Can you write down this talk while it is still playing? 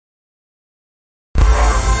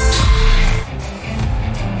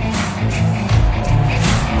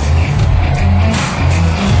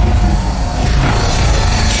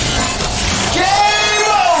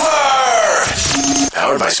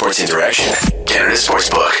Sports Interaction, Canada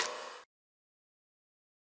Sportsbook.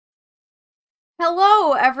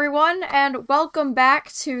 Hello, everyone, and welcome back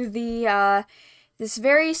to the this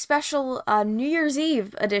very special New Year's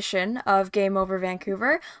Eve edition of Game Over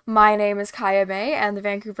Vancouver. My name is Kaya May, and the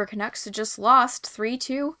Vancouver Canucks just lost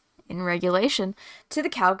 3-2 in regulation to the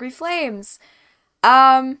Calgary Flames.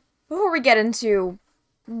 Before we get into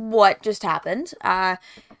what just happened,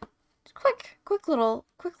 quick little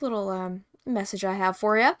message I have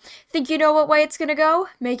for you. Think you know what way it's gonna go?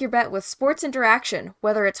 Make your bet with Sports Interaction.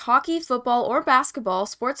 Whether it's hockey, football, or basketball,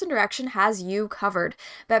 Sports Interaction has you covered.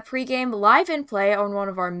 Bet pregame, live in play on one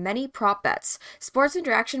of our many prop bets. Sports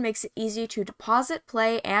Interaction makes it easy to deposit,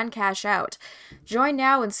 play, and cash out. Join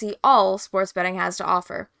now and see all sports betting has to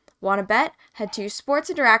offer. Want to bet? Head to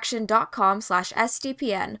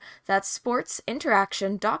sportsinteraction.com/SDPN. That's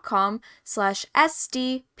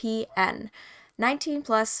sportsinteraction.com/SDPN. 19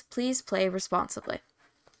 plus, please play responsibly.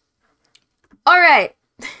 Alright.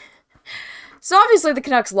 So obviously the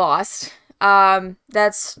Canucks lost.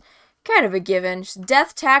 That's kind of a given. Just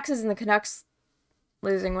death, taxes, and the Canucks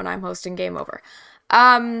losing when I'm hosting Game Over.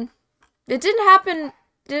 It didn't happen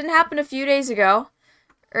a few days ago.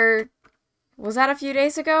 Or was that a few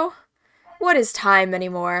days ago? What is time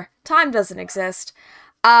anymore? Time doesn't exist.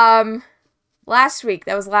 Last week.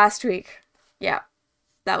 That was last week. Yeah.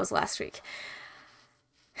 That was last week.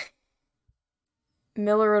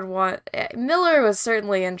 Miller was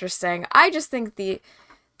certainly interesting. I just think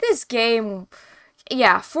this game,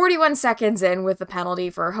 41 seconds in with the penalty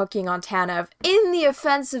for hooking on Tanev in the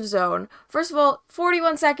offensive zone. First of all,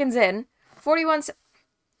 41 seconds in. Do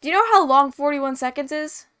you know how long 41 seconds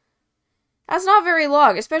is? That's not very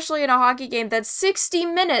long, especially in a hockey game that's 60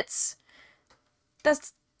 minutes.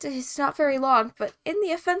 It's not very long, but in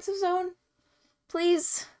the offensive zone?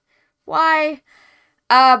 Please? Why?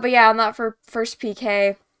 But yeah, on that first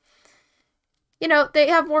PK, they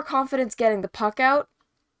have more confidence getting the puck out,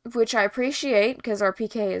 which I appreciate, because our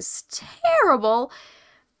PK is terrible.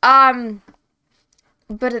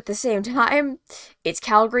 But at the same time, it's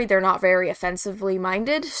Calgary, they're not very offensively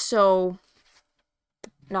minded, so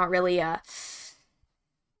not really it's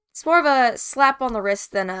more of a slap on the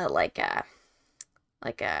wrist than a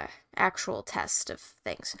actual test of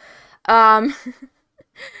things.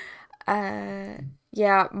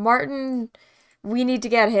 Yeah, Martin, we need to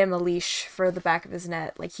get him a leash for the back of his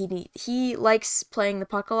net. Like, he likes playing the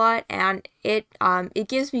puck a lot, and it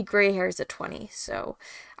gives me gray hairs at 20, so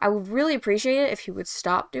I would really appreciate it if he would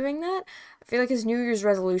stop doing that. I feel like his New Year's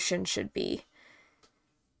resolution should be,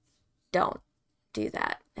 don't do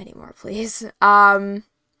that anymore, please.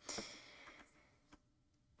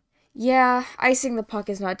 Yeah, icing the puck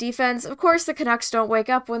is not defense. Of course, the Canucks don't wake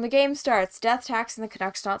up when the game starts. Death tax and the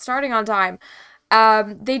Canucks not starting on time.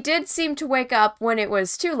 They did seem to wake up when it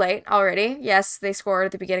was too late already. Yes, they scored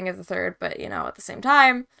at the beginning of the third, but, at the same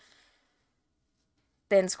time,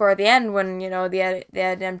 they didn't score at the end when, they had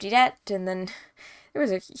an empty net, and then there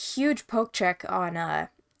was a huge poke check on,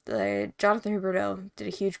 Jonathan Huberdeau did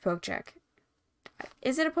a huge poke check.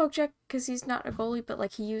 Is it a poke check? Because he's not a goalie,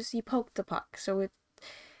 but, he poked the puck, so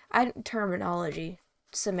terminology,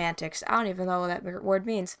 semantics, I don't even know what that word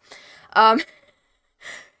means.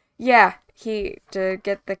 Yeah, to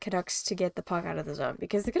get the Canucks to get the puck out of the zone,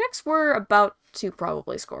 because the Canucks were about to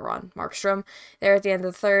probably score on Markstrom there at the end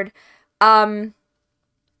of the third.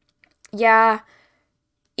 Yeah,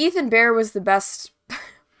 Ethan Bear was the best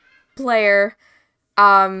player,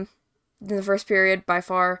 in the first period by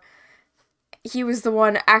far. He was the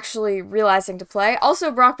one actually realizing to play.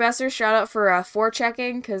 Also, Brock Besser, shout out for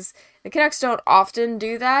forechecking, because the Canucks don't often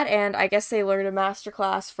do that, and I guess they learned a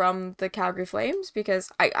masterclass from the Calgary Flames,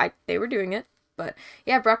 because they were doing it. But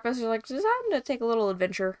yeah, Brock Besser's like, just I'm gonna take a little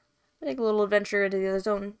adventure. Into the other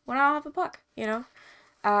zone when I don't have a puck,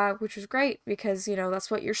 which was great, because,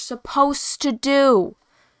 that's what you're supposed to do.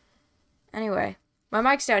 Anyway, my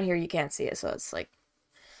mic's down here, you can't see it, so it's like,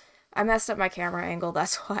 I messed up my camera angle,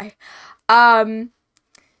 that's why.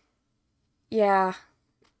 Yeah.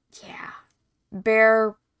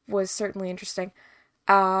 Bear was certainly interesting.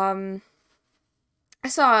 I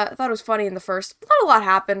thought it was funny in the first. Not a lot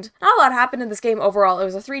happened in this game overall. It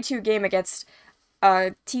was a 3-2 game against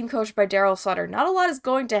a team coached by Daryl Sutter. Not a lot is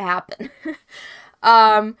going to happen.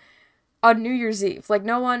 On New Year's Eve.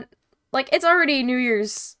 It's already New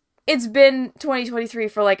Year's. It's been 2023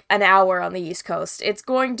 for, an hour on the East Coast. It's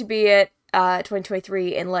going to be at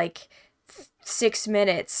 2023 in, 6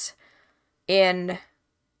 minutes in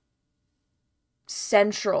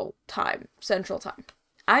Central Time.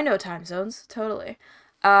 I know time zones, totally.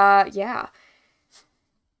 Yeah.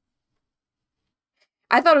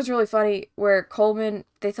 I thought it was really funny where Coleman,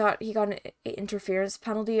 they thought he got an interference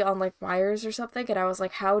penalty on, like, Myers or something, and I was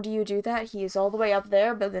like, how do you do that? He is all the way up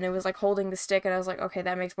there, but then it was, like, holding the stick, and I was like, okay,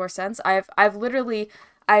 that makes more sense. They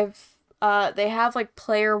have, like,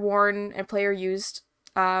 player-worn and player-used,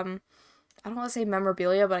 I don't want to say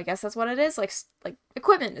memorabilia, but I guess that's what it is, like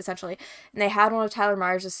equipment, essentially. And they had one of Tyler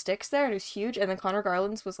Myers' sticks there, and it was huge, and then Connor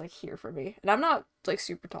Garland's was, like, here for me. And I'm not, like,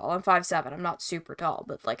 super tall. I'm 5'7". I'm not super tall,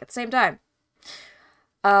 but, like, at the same time.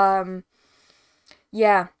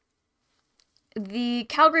 Yeah. The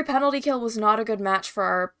Calgary penalty kill was not a good match for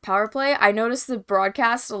our power play. I noticed the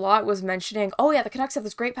broadcast a lot was mentioning, oh yeah, the Canucks have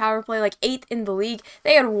this great power play, like 8th in the league.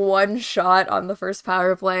 They had one shot on the first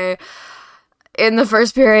power play in the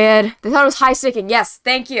first period. They thought it was high sticking. Yes,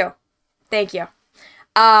 thank you. Thank you.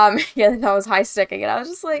 Yeah, they thought it was high sticking, and I was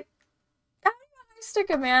just like, how do you high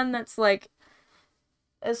stick a man that's, like,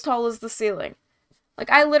 as tall as the ceiling? Like,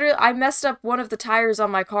 I messed up one of the tires on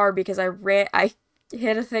my car because I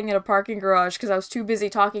hit a thing in a parking garage because I was too busy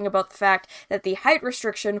talking about the fact that the height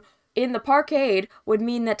restriction in the parkade would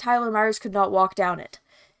mean that Tyler Myers could not walk down it.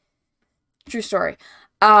 True story.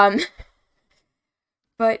 But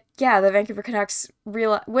yeah, the Vancouver Canucks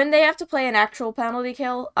when they have to play an actual penalty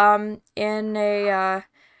kill,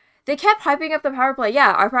 they kept hyping up the power play.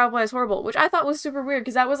 Yeah, our power play is horrible, which I thought was super weird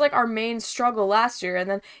because that was, like, our main struggle last year, and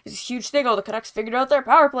then it's a huge thing. Oh, the Canucks figured out their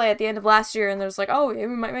power play at the end of last year, and there's like, oh, we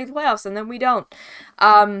might make the playoffs, and then we don't.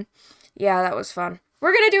 Yeah, that was fun.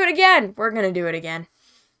 We're gonna do it again.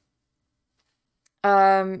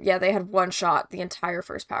 Yeah, they had one shot the entire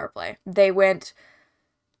first power play. They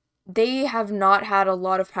have not had a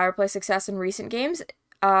lot of power play success in recent games.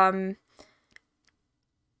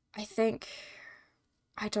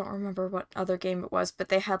 I don't remember what other game it was, but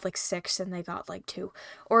they had, like, 6 and they got, like, 2.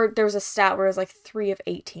 Or there was a stat where it was, like, 3 of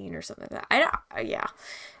 18 or something like that. Yeah.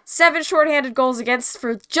 7 shorthanded goals against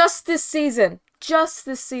for just this season.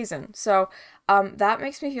 So, that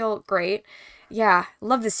makes me feel great. Yeah,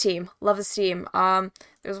 love this team.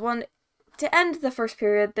 There's one, to end the first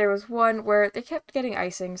period, there was one where they kept getting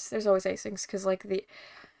icings. There's always icings, because, like,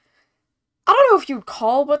 I don't know if you'd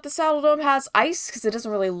call what the Saddle Dome has ice, because it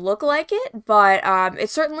doesn't really look like it, but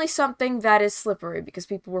it's certainly something that is slippery, because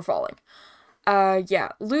people were falling.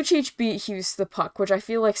 Yeah, Lucic beat Hughes to the puck, which I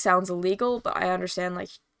feel like sounds illegal, but I understand, like,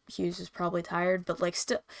 Hughes is probably tired, but, like,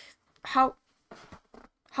 still, how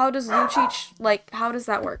does Lucic, like, how does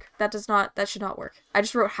that work? That should not work. I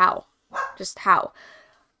just wrote how. Just how.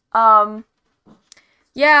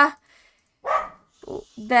 Yeah.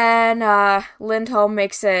 Then, Lindholm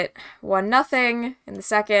makes it 1-0 in the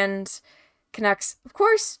second. Canucks, of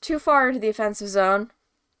course, too far into the offensive zone.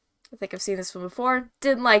 I think I've seen this one before.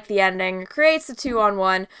 Didn't like the ending. Creates the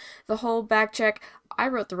 2-on-1. The whole back check. I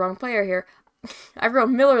wrote the wrong player here. I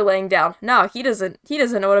wrote Miller laying down. No, he doesn't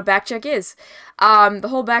know what a back check is. The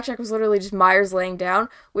whole back check was literally just Myers laying down,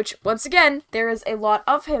 which, once again, there is a lot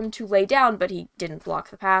of him to lay down, but he didn't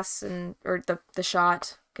block the pass, or the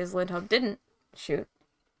shot, because Lindholm didn't shoot.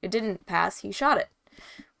 It didn't pass, he shot it.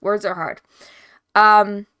 Words are hard.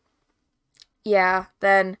 Yeah,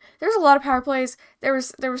 then there's a lot of power plays. There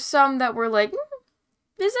was some that were like,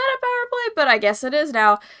 is that a power play? But I guess it is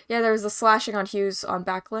now. Yeah, there was the slashing on Hughes on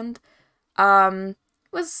Backlund.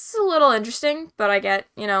 Was a little interesting, but I get,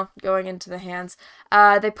 going into the hands.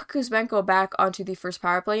 They put Kuzmenko back onto the first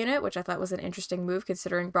power play unit, which I thought was an interesting move,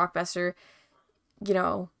 considering Brock Besser,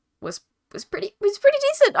 was pretty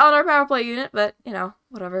decent on our power play unit, but,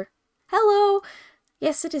 whatever. Hello!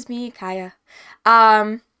 Yes, it is me, Kaya.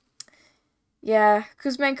 Yeah,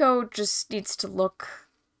 Kuzmenko just needs to look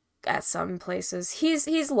at some places.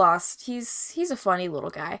 He's lost. He's a funny little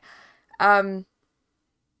guy.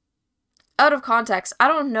 Out of context, I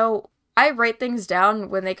don't know. I write things down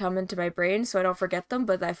when they come into my brain so I don't forget them,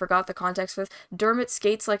 but I forgot the context with Dermot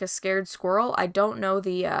skates like a scared squirrel. I don't know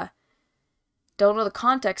the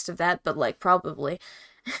context of that, but, like, probably.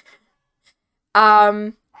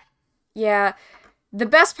 Yeah. The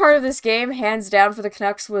best part of this game, hands down for the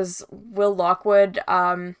Canucks, was Will Lockwood.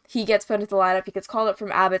 He gets put into the lineup. He gets called up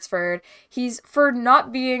from Abbotsford. He's, for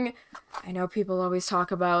not being, I know people always talk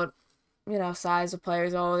about, size of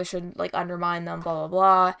players, they shouldn't, like, undermine them, blah, blah,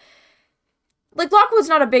 blah. Like, Lockwood's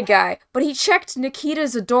not a big guy, but he checked Nikita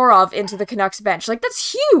Zadorov into the Canucks bench. Like,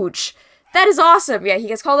 that's huge! That is awesome! Yeah, he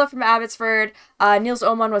gets called up from Abbotsford. Niels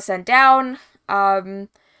Oman was sent down,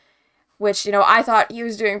 which, I thought he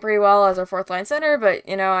was doing pretty well as our fourth-line center, but,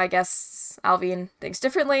 I guess Alvin thinks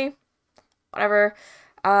differently. Whatever.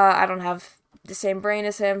 I don't have the same brain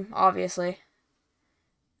as him, obviously.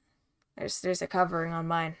 There's a covering on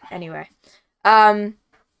mine. Anyway. Yeah, and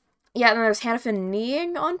then there was Hannafin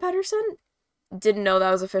kneeing on Pettersson. didn't know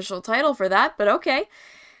that was official title for that, but okay.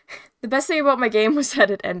 The best thing about my game was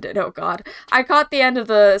that it ended. Oh god. I caught the end of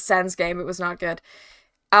the Sens game. It was not good.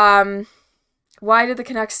 Why did the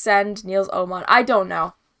Canucks send Niels Oman? I don't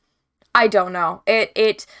know. I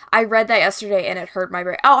read that yesterday and it hurt my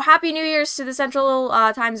brain. Oh, Happy New Year's to the Central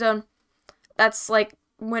time zone. That's like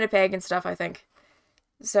Winnipeg and stuff, I think.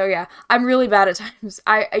 So yeah, I'm really bad at times.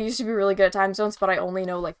 I used to be really good at time zones, but I only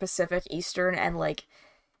know like Pacific, Eastern, and like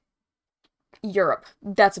Europe.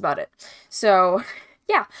 That's about it. So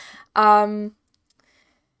yeah.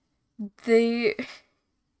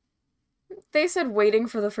 They said waiting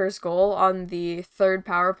for the first goal on the third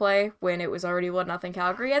power play when it was already 1-0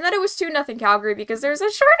 Calgary, and then it was 2-0 Calgary because there's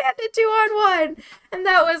a shorthanded 2-on-1, and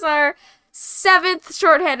that was our 7th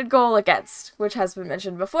shorthanded goal against, which has been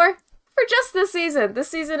mentioned before, for just this season. This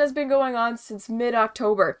season has been going on since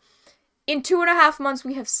mid-October. In 2.5 months,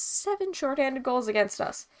 we have 7 shorthanded goals against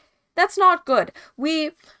us. That's not good.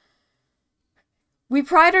 We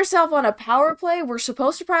pride ourselves on a power play. We're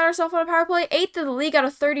supposed to pride ourselves on a power play. 8th in the league out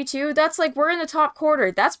of 32. That's like, we're in the top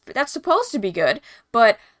quarter. That's supposed to be good.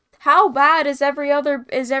 But how bad is every other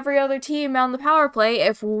team on the power play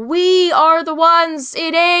if we are the ones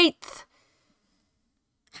in 8th?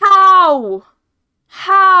 How?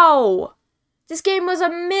 This game was a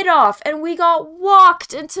mid-off and we got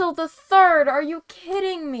walked until the 3rd. Are you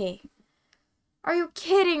kidding me?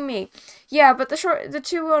 Yeah, but the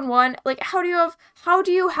 2-on-1, like, how do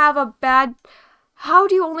you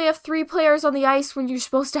only have 3 players on the ice when you're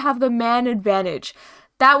supposed to have the man advantage?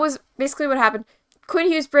 That was basically what happened. Quinn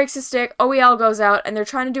Hughes breaks his stick, OEL goes out, and they're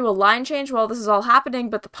trying to do a line change while this is all happening,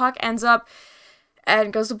 but the puck ends up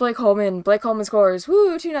and goes to Blake Holman. Blake Holman scores.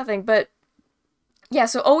 Woo, 2-0. But yeah,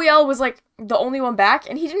 so OEL was like the only one back,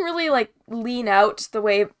 and he didn't really like lean out the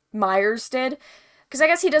way Myers did. Because I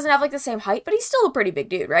guess he doesn't have, like, the same height, but he's still a pretty big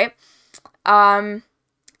dude, right?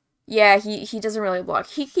 Yeah, he doesn't really block.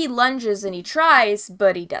 He lunges and he tries,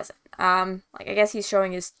 but he doesn't. Like, I guess he's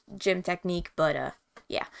showing his gym technique, but,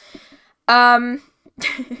 yeah.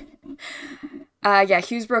 Yeah,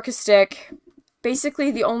 Hughes broke his stick.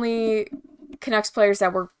 Basically, the only Canucks players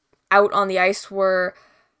that were out on the ice were...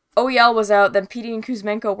 OEL was out, then Petey and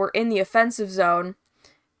Kuzmenko were in the offensive zone.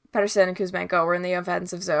 Pettersson and Kuzmenko were in the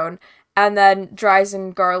offensive zone. And then Dries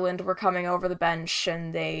and Garland were coming over the bench,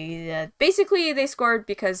 and they basically scored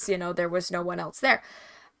because, you know, there was no one else there.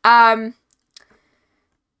 Yeah,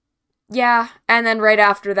 and then right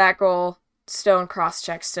after that goal, Stone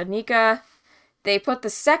cross-checks Studnicka. They put the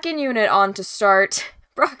second unit on to start.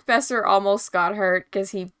 Brock Besser almost got hurt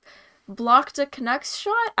because he blocked a Canucks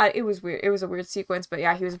shot. It was weird. It was a weird sequence, but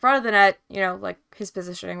yeah, he was in front of the net, you know, like his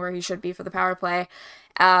positioning where he should be for the power play.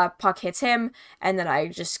 Puck hits him, and then I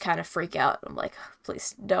just kind of freak out. I'm like,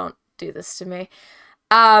 please don't do this to me.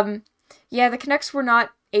 Yeah, the Canucks were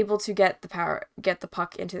not able to get the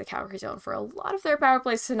puck into the Calgary zone for a lot of their power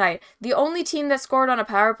plays tonight. The only team that scored on a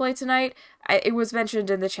power play tonight, it was mentioned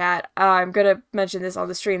in the chat. I'm gonna mention this on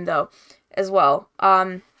the stream though, as well.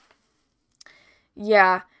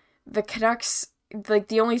 Yeah, the Canucks, like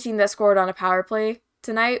the only team that scored on a power play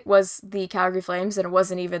tonight was the Calgary Flames, and it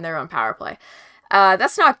wasn't even their own power play.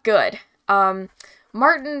 That's not good.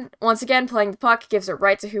 Martin, once again, playing the puck, gives it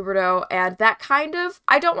right to Huberdeau, and that kind of,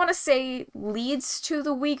 I don't want to say leads to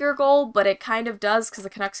the Uyghur goal, but it kind of does, because the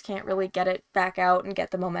Canucks can't really get it back out and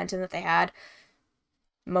get the momentum that they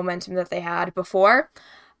had before.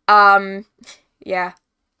 Yeah.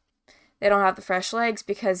 They don't have the fresh legs,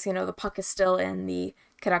 because, you know, the puck is still in the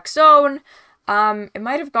Canucks zone. It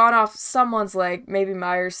might have gone off someone's leg, maybe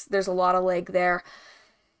Myers. There's a lot of leg there.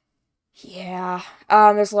 Yeah,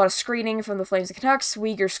 there's a lot of screening from the Flames and Canucks.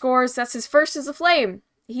 Uyghur scores. That's his first as a Flame.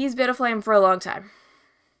 He's been a Flame for a long time.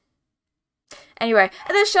 Anyway,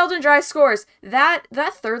 and then Sheldon Dries scores. That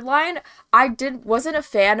third line, wasn't a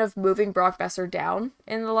fan of moving Brock Besser down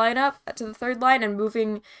in the lineup to the third line and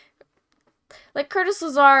moving, like, Curtis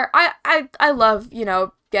Lazar. I love, you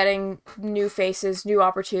know, getting new faces, new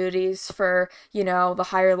opportunities for, you know, the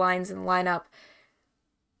higher lines in the lineup.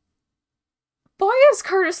 Why is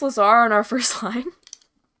Curtis Lazar on our first line?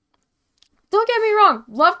 Don't get me wrong,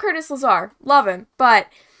 love Curtis Lazar, love him, but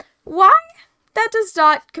why? That does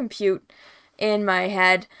not compute in my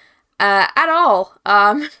head at all.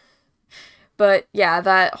 But yeah,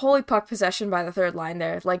 that holy puck possession by the third line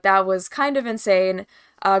there, like, that was kind of insane.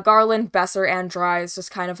 Garland, Besser, and Dries just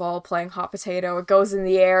kind of all playing hot potato. It goes in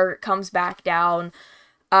the air, it comes back down,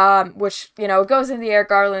 which, you know, it goes in the air,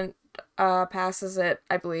 Garland passes it,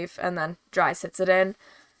 I believe, and then Dries hits it in.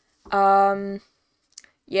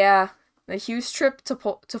 Yeah, the Hughes trip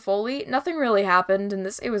to Foley, nothing really happened in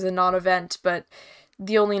this. It was a non-event, but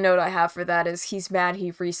the only note I have for that is he's mad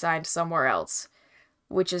he re-signed somewhere else,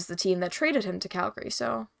 which is the team that traded him to Calgary,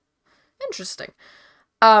 so interesting.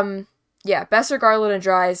 Yeah, Besser, Garland, and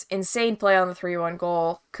Dries, insane play on the 3-1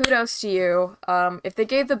 goal. Kudos to you. If they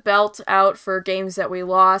gave the belt out for games that we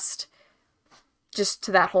lost, just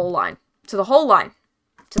to that whole line. To the whole line.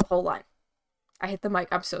 I hit the mic,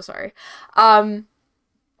 I'm so sorry.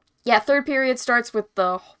 Yeah, third period starts with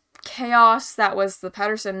the chaos. That was the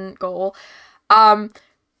Pettersson goal.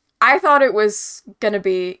 I thought it was gonna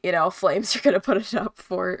be, Flames are gonna put it up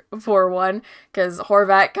for 4-1, because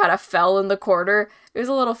Horvat kind of fell in the corner. It was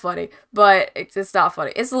a little funny, but it's not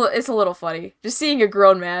funny. It's a little funny. Just seeing a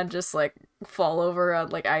grown man just, fall over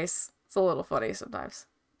on, ice. It's a little funny sometimes.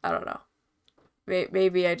 I don't know.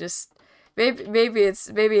 Maybe I'm just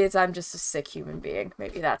a sick human being.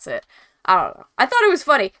 Maybe that's it. I don't know. I thought it was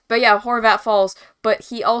funny, but yeah, Horvat falls, but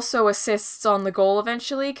he also assists on the goal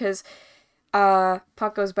eventually, because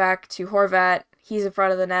puck goes back to Horvat. He's in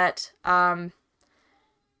front of the net.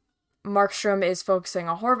 Markstrom is focusing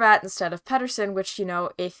on Horvat instead of Pettersson, which,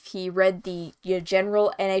 if he read the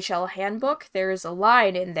general NHL handbook, there is a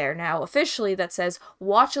line in there now officially that says,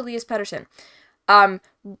 watch Elias Pettersson.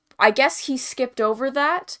 I guess he skipped over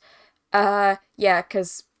that. Yeah,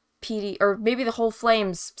 because PD, or maybe the whole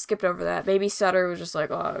Flames skipped over that. Maybe Sutter was just like,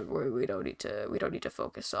 oh, we don't need to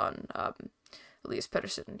focus on, Elias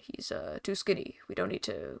Pettersson. He's, too skinny. We don't need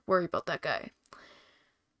to worry about that guy.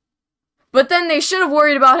 But then they should have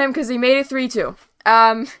worried about him because he made it 3-2.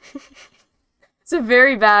 It's a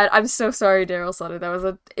very bad... I'm so sorry, Daryl Sutter. That was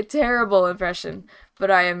a terrible impression. But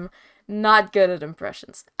I am not good at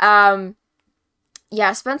impressions.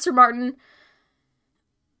 Yeah, Spencer Martin.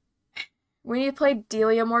 We need to play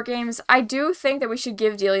Delia more games. I do think that we should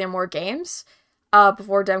give Delia more games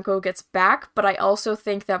before Demko gets back. But I also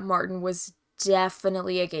think that Martin was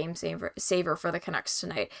definitely a game saver for the Canucks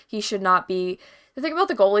tonight. He should not be... The thing about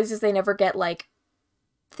the goalies is they never get,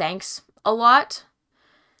 thanks a lot.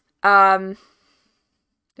 There's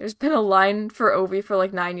been a line for Ovi for,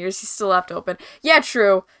 9 years. He's still left open. Yeah,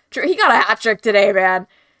 true. He got a hat trick today, man.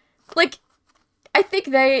 I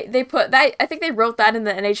think they put that... I think they wrote that in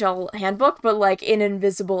the NHL handbook, but, in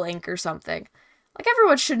invisible ink or something.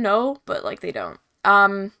 Everyone should know, but, they don't.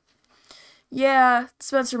 Yeah,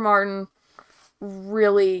 Spencer Martin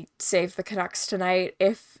really saved the Canucks tonight.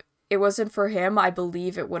 If it wasn't for him, I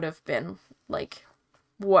believe it would have been,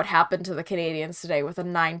 what happened to the Canadiens today with a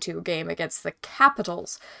 9-2 game against the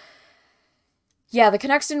Capitals. Yeah, the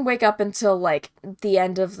Canucks didn't wake up until, the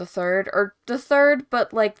end of the third,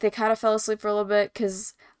 but, they kind of fell asleep for a little bit,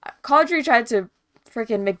 because Calgary tried to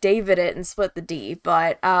freaking McDavid it and split the D,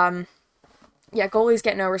 but, yeah, goalies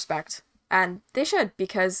get no respect, and they should,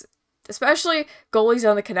 because, especially goalies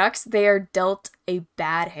on the Canucks, they are dealt a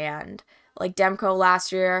bad hand. Demko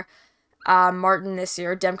last year, Martin this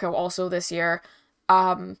year, Demko also this year,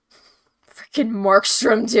 freaking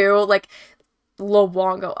Markstrom too,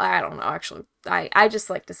 Luongo, I don't know, actually, I just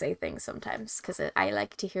like to say things sometimes, because I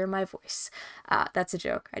like to hear my voice. That's a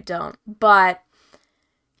joke, I don't, but,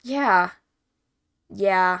 yeah,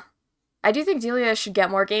 I do think Delia should get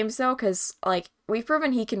more games, though, because, we've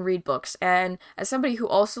proven he can read books, and as somebody who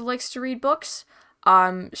also likes to read books,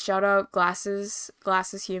 shout out Glasses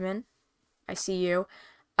Human, I see you.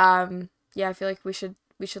 Yeah, I feel like we should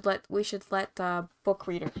let book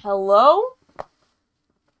reader. Hello?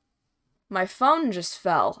 My phone just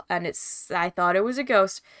fell, and I thought it was a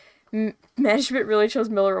ghost. Management really chose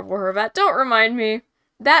Miller over Horvat. Don't remind me.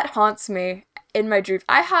 That haunts me in my dreams.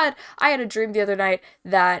 I had a dream the other night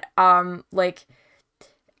that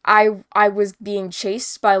I was being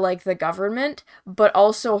chased by, the government, but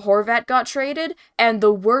also Horvat got traded, and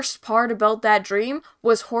the worst part about that dream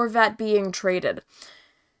was Horvat being traded.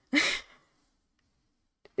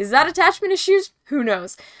 Is that attachment issues? Who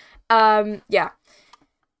knows? Yeah.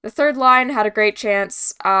 The third line had a great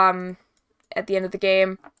chance, at the end of the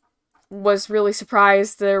game. Was really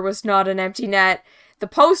surprised there was not an empty net. The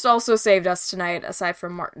post also saved us tonight, aside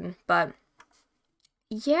from Martin, but...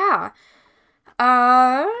 Yeah.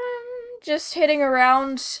 Just hitting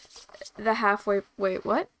around the halfway... Wait,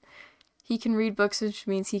 what? He can read books, which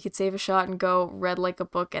means he could save a shot and go read like a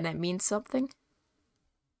book, and it means something?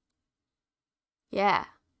 Yeah.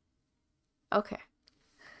 Okay.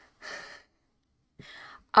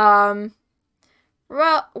 Well,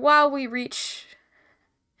 while we reach...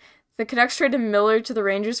 The Canucks traded Miller to the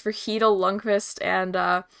Rangers for Hedel, Lundqvist, and,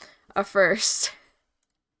 a first.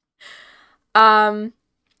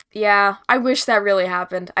 Yeah, I wish that really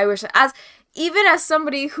happened. I wish, even as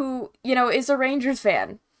somebody who, is a Rangers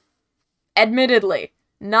fan, admittedly,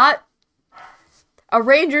 not a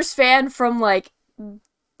Rangers fan from,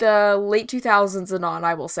 the late 2000s and on,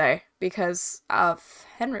 I will say, because of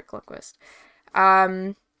Henrik Lundqvist.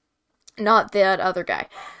 Not that other guy.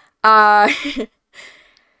 I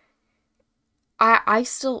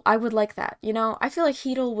would like that, you know? I feel like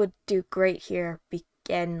Hedl would do great here,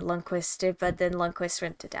 and Lundqvist did, but then Lundqvist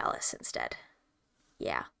went to Dallas instead.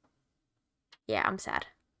 Yeah. Yeah, I'm sad.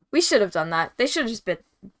 We should have done that. They should have just bit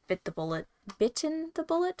the bullet. Bitten the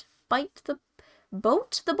bullet? Bite the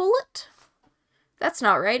boat? The bullet? That's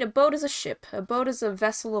not right. A boat is a ship. A boat is a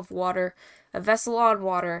vessel of water. A vessel on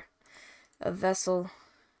water. A vessel...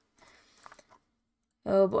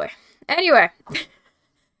 Oh boy. Anyway.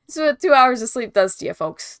 That's what 2 hours of sleep does to you,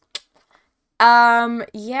 folks.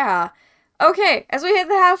 Yeah. Okay, as we hit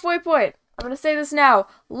the halfway point, I'm gonna say this now.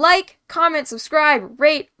 Like, comment, subscribe,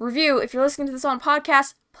 rate, review if you're listening to this on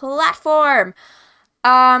podcast platform.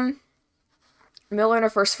 Miller in a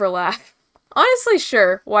first for a laugh. Honestly,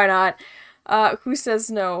 sure. Why not? Who says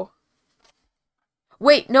no?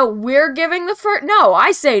 Wait, no, we're giving the first? No,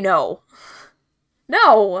 I say no.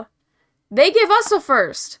 No. They give us a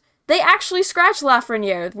first. They actually scratched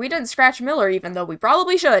Lafreniere. We didn't scratch Miller, even though we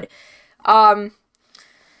probably should. Can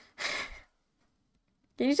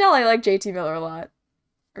you tell I like JT Miller a lot?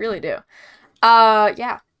 I really do.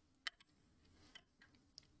 Yeah.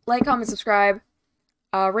 Like, comment, subscribe.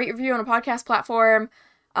 Rate, review on a podcast platform.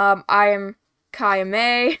 I am Kaya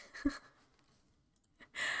May.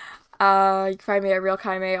 You can find me at Real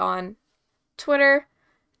Kaya May on Twitter.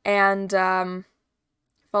 And,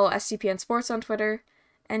 follow SCPN Sports on Twitter.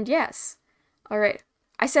 And yes. Alright.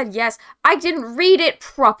 I said yes. I didn't read it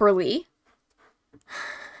properly.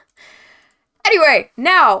 Anyway,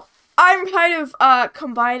 now, I'm kind of,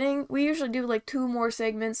 combining. We usually do, like, 2 more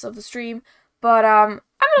segments of the stream. But, I'm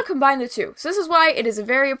gonna combine the 2. So this is why it is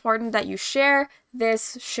very important that you share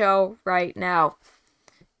this show right now.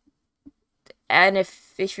 And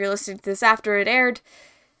if you're listening to this after it aired,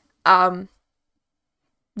 well,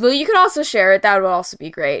 you could also share it. That would also be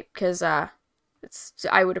great, because, I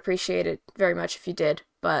would appreciate it very much if you did.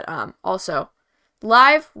 But, also,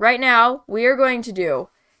 live, right now, we are going to do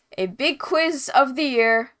a big quiz of the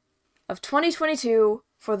year of 2022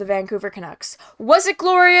 for the Vancouver Canucks. Was it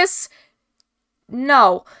glorious?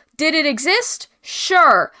 No. Did it exist?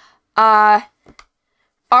 Sure. Am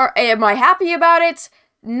I happy about it?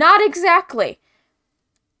 Not exactly.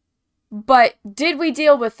 But did we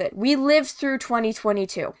deal with it? We lived through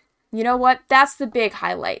 2022. You know what? That's the big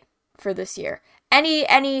highlight for this year. Any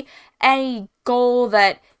goal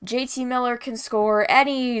that JT Miller can score,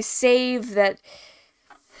 any save that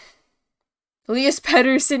Elias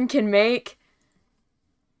Pettersson can make.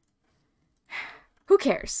 Who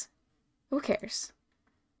cares? Who cares?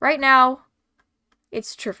 Right now,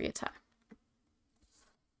 it's trivia time.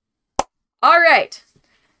 Alright.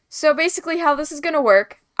 So basically how this is gonna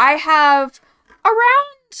work, I have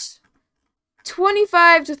around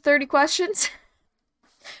 25 to 30 questions.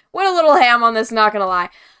 Went a little ham on this, not gonna lie.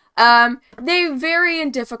 They vary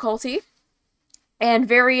in difficulty and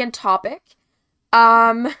vary in topic.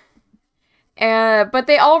 But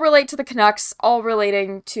they all relate to the Canucks, all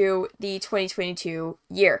relating to the 2022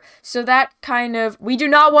 year. So that kind of... We do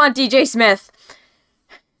not want DJ Smith.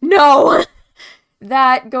 No!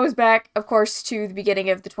 That goes back, of course, to the beginning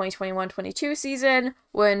of the 2021-22 season,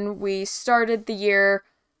 when we started the year...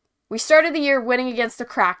 We started the year winning against the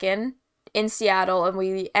Kraken in Seattle, and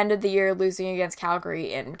we ended the year losing against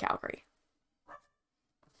Calgary in Calgary.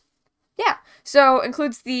 Yeah, so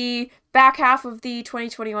includes the back half of the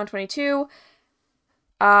 2021-22,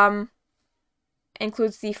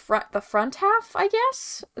 includes the front half, I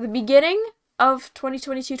guess? The beginning of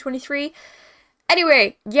 2022-23.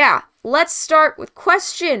 Anyway, yeah, let's start with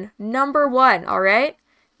question number 1, alright?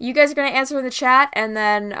 You guys are gonna answer in the chat, and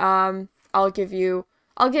then,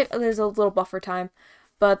 there's a little buffer time,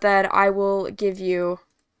 but then I will give you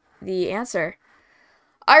the answer.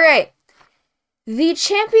 Alright. The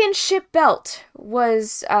championship belt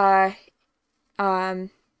was, the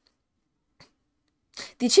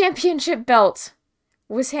championship belt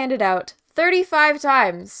was handed out 35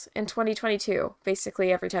 times in 2022.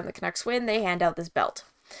 Basically, every time the Canucks win, they hand out this belt.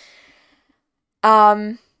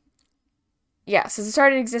 Yeah, since it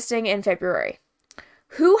started existing in February.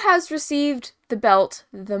 Who has received the belt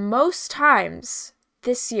the most times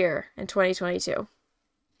this year in 2022?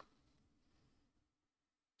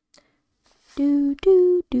 Do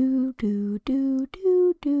do do do do do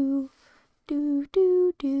do do do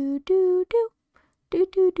do do do do do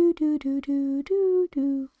do do do do do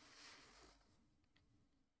do.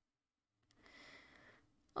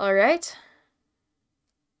 All right.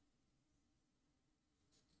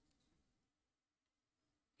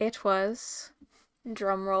 It was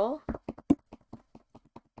Drum roll.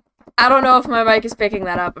 I don't know if my mic is picking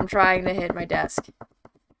that up. I'm trying to hit my desk.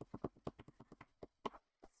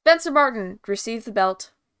 Spencer Martin received the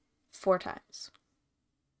belt 4 times.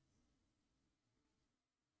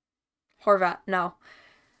 Horvat, no.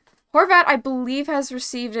 Horvat, I believe, has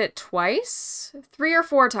received it twice. 3 or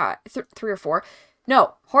 4 times. 3 or 4.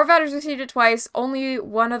 No, Horvat has received it twice. Only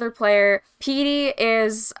one other player. Petey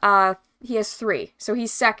is, he has 3. So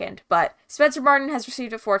he's second. But Spencer Martin has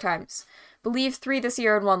received it 4 times. Believe 3 this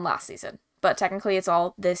year and 1 last season. But technically it's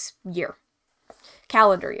all this year.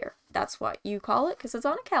 Calendar year. That's what you call it, because it's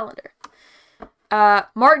on a calendar.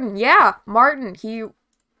 Martin, yeah. Martin,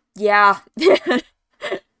 yeah.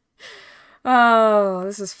 Oh,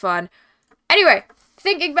 this is fun. Anyway,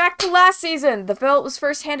 thinking back to last season, the belt was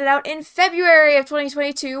first handed out in February of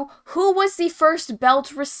 2022. Who was the first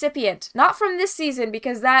belt recipient? Not from this season,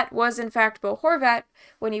 because that was in fact Bo Horvat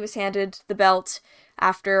when he was handed the belt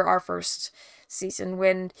after our first season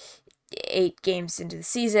win, 8 games into the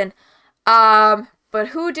season. But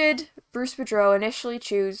who did Bruce Boudreau initially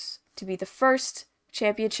choose to be the first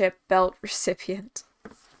championship belt recipient?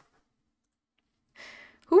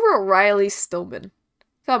 Who wrote Riley Stillman?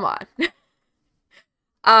 Come on.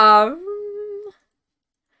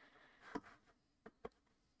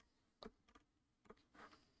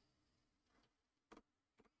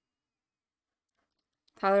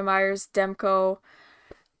 Tyler Myers, Demko.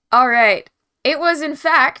 Alright. It was, in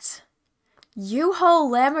fact, Juho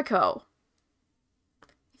Lammikko.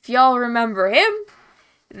 If y'all remember him,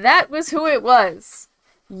 that was who it was.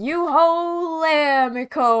 Juho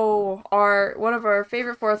Lammikko, one of our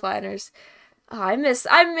favorite 4th liners. Oh, I miss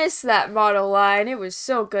that motto line. It was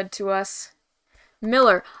so good to us.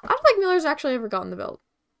 Miller. I don't think Miller's actually ever gotten the belt.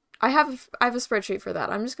 I have a spreadsheet for that.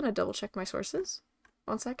 I'm just gonna double check my sources.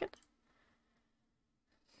 1 second.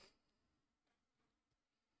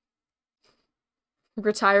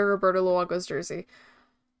 Retire Roberto Luongo's jersey.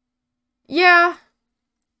 Yeah.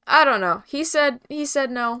 I don't know. He said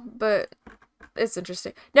no, but it's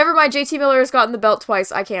interesting. Never mind, JT Miller has gotten the belt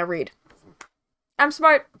twice. I can't read. I'm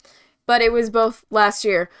smart. But it was both last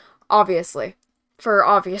year, obviously. For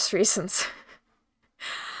obvious reasons.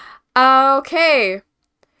 Okay.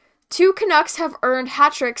 2 Canucks have earned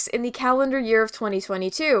hat-tricks in the calendar year of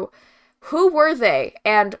 2022. Who were they?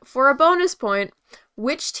 And for a bonus point,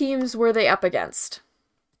 which teams were they up against?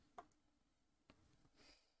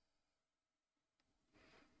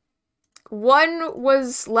 One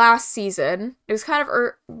was last season. It was kind of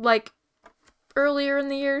earlier in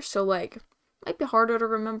the year, so might be harder to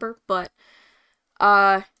remember, but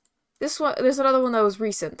this one, there's another one that was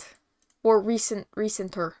recent. Or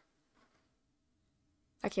recenter.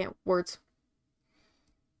 I can't words.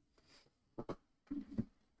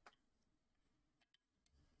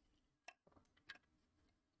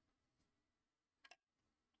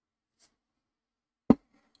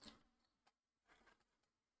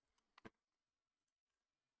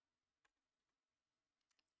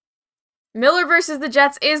 Miller versus the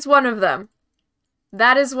Jets is one of them.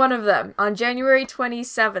 That is one of them. On January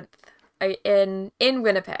 27th in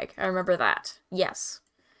Winnipeg. I remember that. Yes.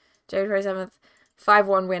 January 27th,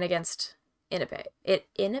 5-1 win against Winnipeg.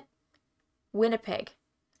 Winnipeg.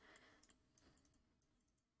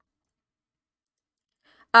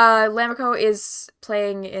 Lammikko is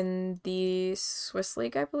playing in the Swiss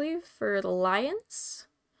League, I believe, for the Lions.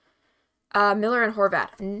 Miller and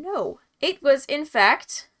Horvat. No. It was, in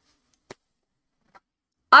fact,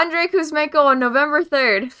 Andrei Kuzmenko on November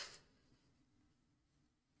 3rd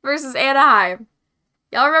versus Anaheim.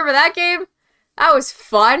 Y'all remember that game? That was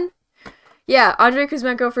fun. Yeah, Andrei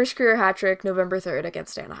Kuzmenko, first career hat trick, November 3rd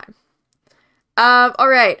against Anaheim.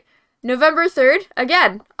 Alright. November 3rd,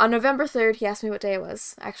 again, on November 3rd, he asked me what day it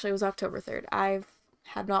was. Actually, it was October 3rd. I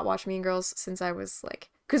have not watched Mean Girls since I was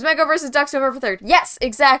Kuzmenko versus Ducks, November 3rd. Yes,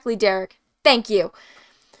 exactly, Derek. Thank you.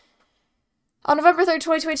 On November 3rd,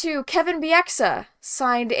 2022, Kevin Bieksa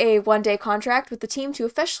signed a 1-day contract with the team to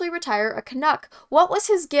officially retire a Canuck. What was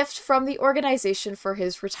his gift from the organization for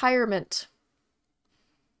his retirement?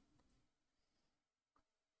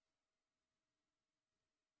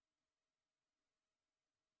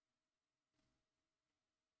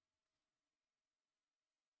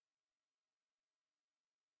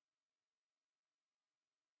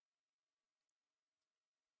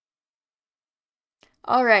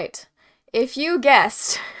 Alright, if you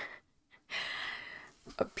guessed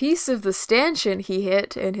a piece of the stanchion he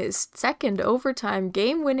hit in his second overtime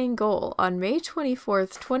game-winning goal on May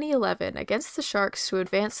 24th, 2011 against the Sharks to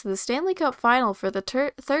advance to the Stanley Cup Final for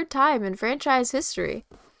the third time in franchise history,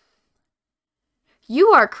 you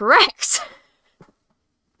are correct!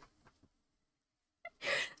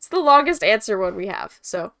 It's the longest answer one we have,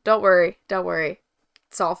 so don't worry.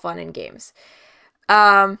 It's all fun and games.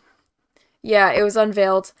 Yeah, it was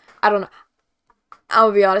unveiled. I don't know.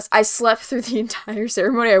 I'll be honest, I slept through the entire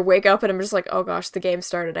ceremony. I wake up and I'm just like, oh gosh, the game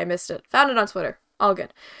started. I missed it. Found it on Twitter. All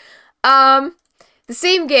good. The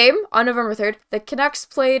same game on November 3rd, the Canucks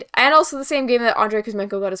played, and also the same game that Andrei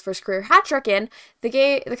Kuzmenko got his first career hat trick in, the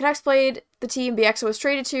Canucks played the team BXO was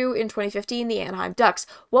traded to in 2015, the Anaheim Ducks.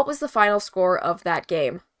 What was the final score of that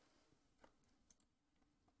game?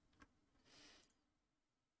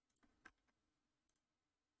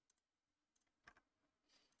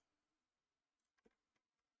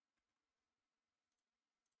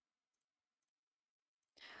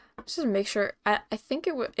 Just to make sure, I think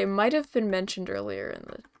it might have been mentioned earlier in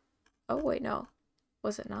the... Oh, wait, no.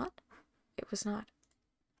 Was it not? It was not.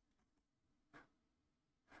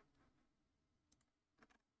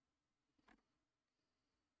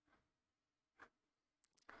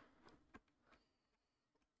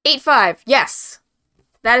 Eight five. Yes.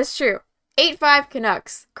 That is true. 8-5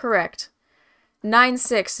 Canucks. Correct.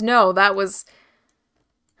 9-6. No, that was...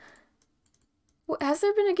 Has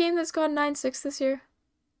there been a game that's gone 9-6 this year?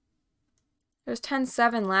 It was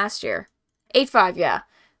 10-7 last year. 8-5, yeah.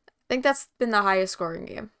 I think that's been the highest scoring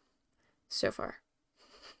game so far.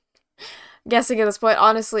 Guessing at this point,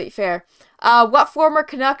 honestly, fair. What former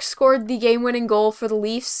Canuck scored the game-winning goal for the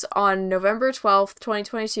Leafs on November 12th,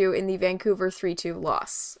 2022 in the Vancouver 3-2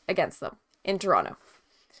 loss against them in Toronto?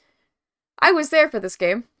 I was there for this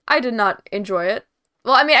game. I did not enjoy it.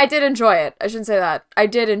 Well, I mean, I did enjoy it. I shouldn't say that. I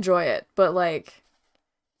did enjoy it, but, like,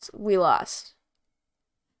 we lost.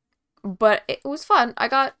 But it was fun.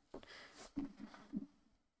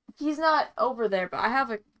 He's not over there, but I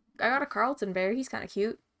got a Carlton bear. He's kind of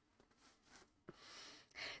cute.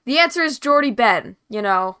 The answer is Jordy Ben. You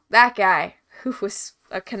know, that guy who was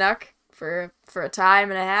a Canuck for a time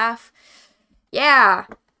and a half. Yeah.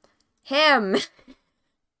 Him.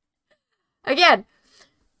 Again,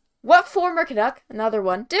 what former Canuck, another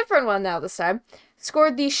one, different one now this time,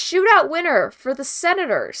 scored the shootout winner for the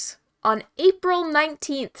Senators on April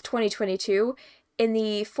 19th, 2022 in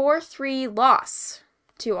the 4-3 loss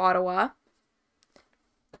to Ottawa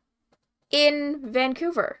in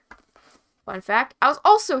Vancouver? Fun fact, I was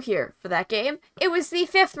also here for that game. It was the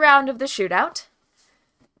 5th round of the shootout.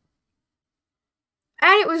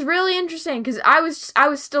 And it was really interesting because I was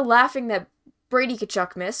still laughing that Brady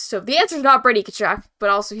Tkachuk missed. So the answer is not Brady Tkachuk, but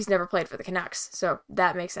also he's never played for the Canucks. So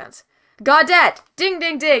that makes sense. Gaudette! Ding,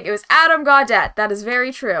 ding, ding! It was Adam Gaudette. That is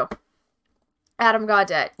very true. Adam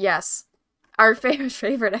Gaudette, yes. Our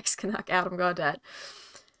favorite ex-Canuck, Adam Gaudette.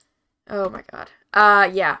 Oh my god.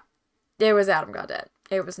 Yeah. It was Adam Gaudette.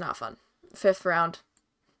 It was not fun. 5th round.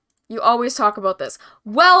 You always talk about this.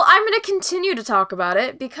 Well, I'm going to continue to talk about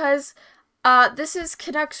it because this is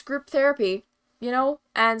Canucks group therapy, you know?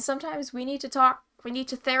 And sometimes we need to talk, we need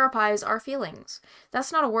to therapize our feelings.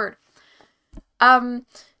 That's not a word.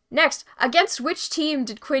 Next, against which team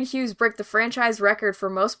did Quinn Hughes break the franchise record for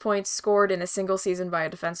most points scored in a single season by a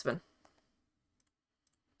defenseman?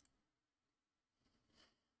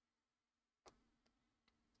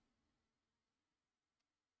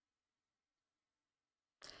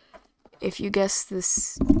 If you guess the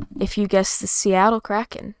Seattle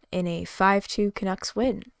Kraken in a 5-2 Canucks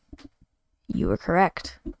win, you were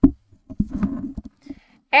correct.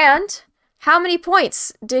 And how many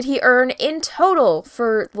points did he earn in total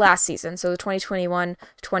for last season? So the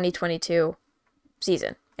 2021-2022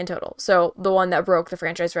 season in total. So the one that broke the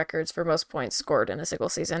franchise records for most points scored in a single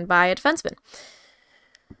season by a defenseman.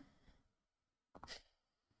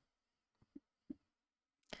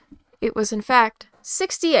 It was, in fact,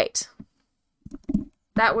 68.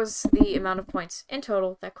 That was the amount of points in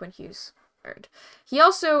total that Quinn Hughes earned. He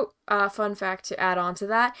also, fun fact to add on to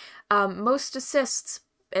that, most assists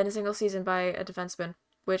in a single season by a defenseman,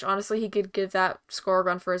 which honestly he could give that score a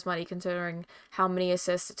run for his money considering how many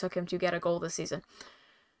assists it took him to get a goal this season.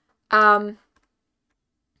 Right,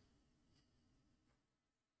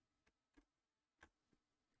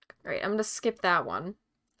 I'm going to skip that one.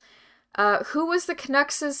 Who was the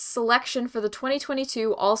Canucks' selection for the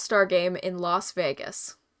 2022 All-Star Game in Las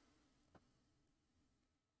Vegas?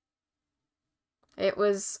 It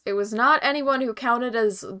was not anyone who counted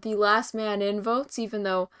as the last man in votes, even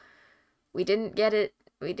though we didn't get it.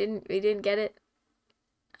 We didn't get it.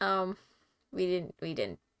 We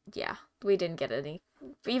didn't get any.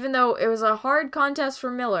 Even though it was a hard contest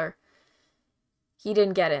for Miller, he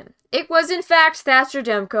didn't get in. It was, in fact, Thatcher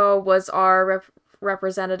Demko was our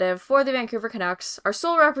representative for the Vancouver Canucks, our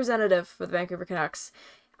sole representative for the Vancouver Canucks,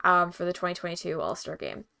 for the 2022 All-Star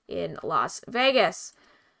Game in Las Vegas.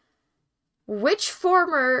 Which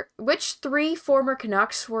three former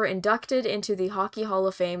Canucks were inducted into the Hockey Hall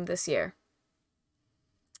of Fame this year?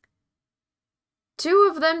 Two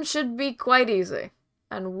of them should be quite easy.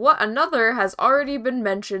 And another has already been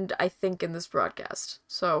mentioned, I think, in this broadcast.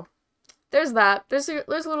 So, there's that. There's a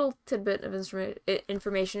little tidbit of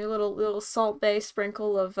information, a little Salt Bay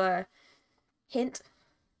sprinkle of hint.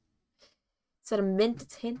 Instead of mint,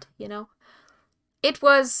 it's hint, you know? It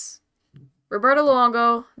was Roberto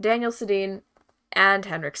Luongo, Daniel Sedin, and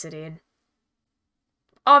Henrik Sedin.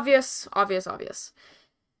 Obvious.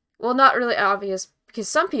 Well, not really obvious, because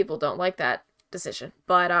some people don't like that decision.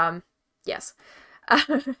 But, yes.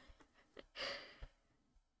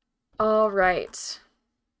 Alright.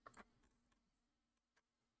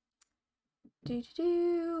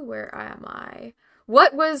 Where am I?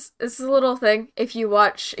 This is a little thing, if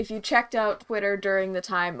you checked out Twitter during the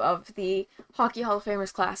time of the Hockey Hall of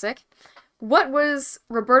Famers Classic, what was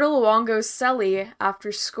Roberto Luongo's celly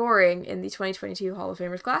after scoring in the 2022 Hall of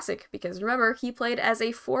Famers Classic? Because remember, he played as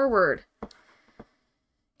a forward.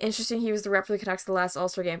 Interesting, he was the rep for the Canucks the last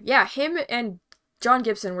All-Star game. Yeah, him and John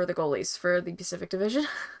Gibson were the goalies for the Pacific Division.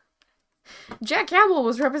 Jack Campbell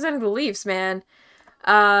was representing the Leafs, man.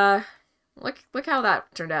 Look how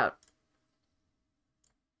that turned out.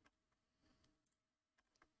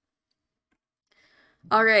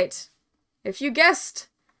 Alright. If you guessed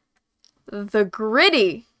the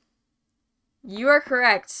Gritty, you are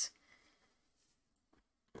correct.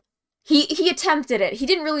 He attempted it. He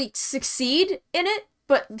didn't really succeed in it,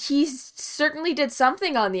 but he certainly did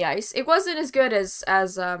something on the ice. It wasn't as good as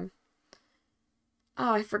I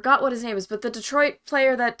forgot what his name is, but the Detroit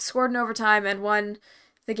player that scored in overtime and won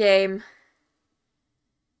the game.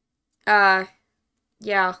 Yeah.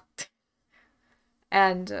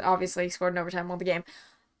 And obviously scored in overtime, won the game.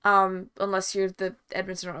 Unless you're the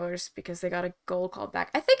Edmonton Oilers, because they got a goal called back.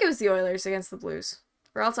 I think it was the Oilers against the Blues.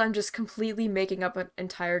 Or else I'm just completely making up an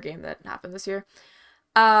entire game that happened this year.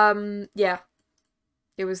 Yeah.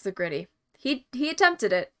 It was the Gritty. He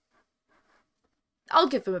attempted it. I'll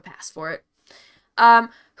give him a pass for it.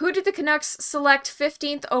 Who did the Canucks select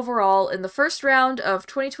 15th overall in the first round of the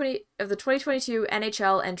 2022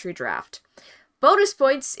 NHL entry draft? Bonus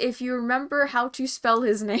points if you remember how to spell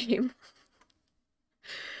his name.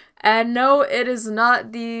 And no, it is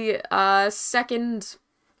not the second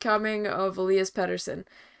coming of Elias Pettersson.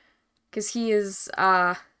 Because he is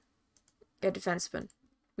a defenseman.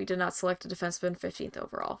 We did not select a defenseman 15th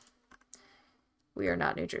overall. We are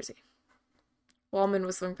not New Jersey. Wallman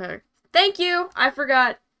was the player. Thank you! I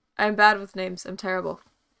forgot. I'm bad with names. I'm terrible.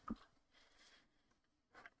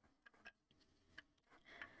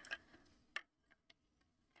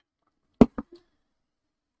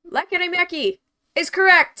 Lekkerimäki is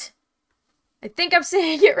correct! I think I'm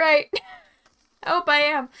saying it right. I hope I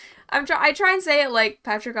am. I try and say it like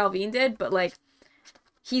Patrick Alvin did, but like,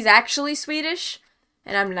 he's actually Swedish,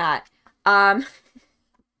 and I'm not. I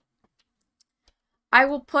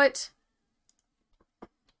will put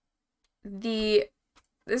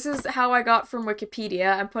this is how I got from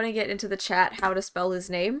Wikipedia. I'm putting it into the chat how to spell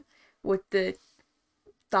his name with the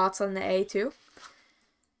thoughts on the A too.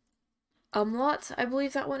 Umlaut, I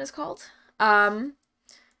believe that one is called.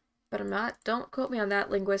 But I'm not. Don't quote me on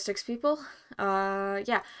that, linguistics people.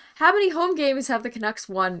 Yeah. How many home games have the Canucks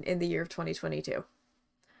won in the year of 2022?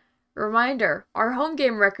 Reminder, our home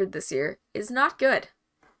game record this year is not good.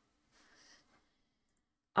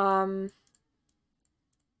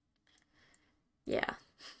 Yeah.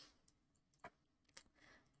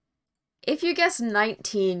 If you guess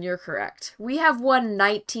 19, you're correct. We have won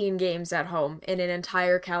 19 games at home in an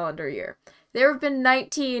entire calendar year. There have been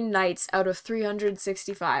 19 nights out of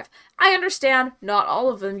 365. I understand not all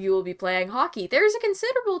of them you will be playing hockey. There's a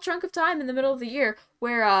considerable chunk of time in the middle of the year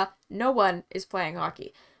where no one is playing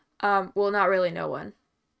hockey. Well, not really no one.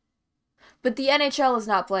 But the NHL is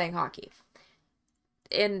not playing hockey.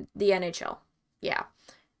 In the NHL. Yeah.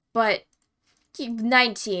 But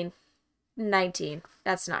 19,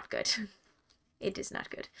 that's not good. It is not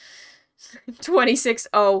good.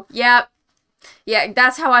 26-0. Yeah. Yeah,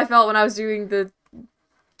 that's how I felt when I was doing the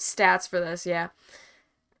stats for this, yeah.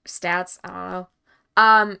 Stats, I don't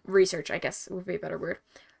know. Research, I guess, would be a better word.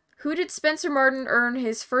 Who did Spencer Martin earn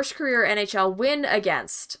his first career NHL win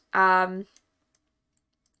against?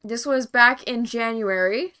 This was back in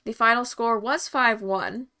January. The final score was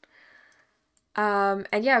 5-1.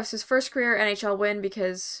 And yeah, it was his first career NHL win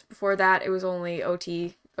because before that it was only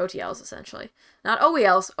OTLs essentially. Not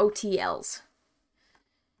OELs, OTLs.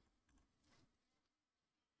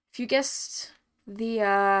 If you guessed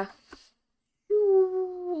the,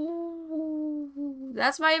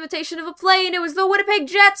 that's my imitation of a plane. It was the Winnipeg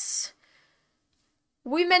Jets.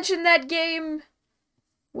 We mentioned that game.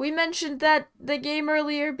 We mentioned the game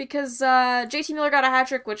earlier because JT Miller got a hat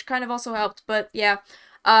trick, which kind of also helped. But yeah,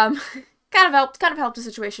 um, kind of helped the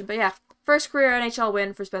situation. But yeah, first career NHL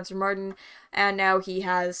win for Spencer Martin, and now he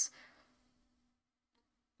has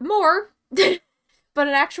more, but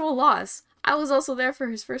an actual loss. I was also there for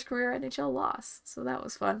his first career NHL loss, so that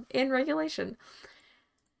was fun in regulation.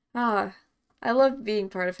 I love being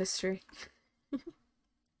part of history.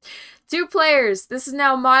 Two players. This is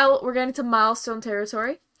now we're getting to milestone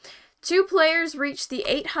territory. Two players reached the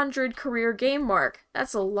 800 career game mark.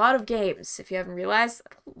 That's a lot of games, if you haven't realized.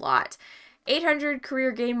 A lot. 800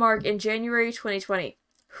 career game mark in January 2020.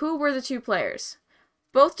 Who were the two players?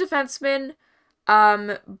 Both defensemen.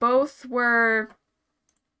 Both were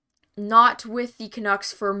not with the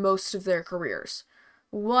Canucks for most of their careers.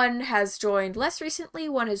 One has joined less recently,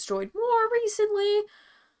 one has joined more recently.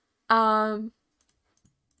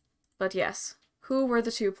 But yes, who were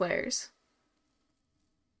the two players?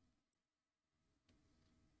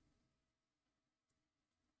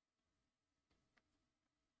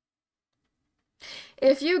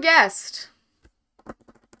 If you guessed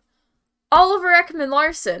Oliver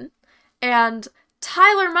Ekman-Larsson and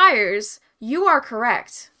Tyler Myers, you are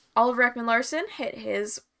correct. Oliver Ekman-Larsson hit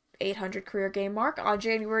his 800 career game mark on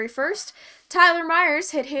January 1st. Tyler Myers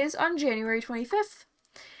hit his on January 25th.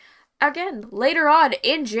 Again, later on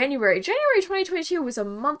in January 2022 was a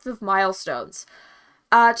month of milestones.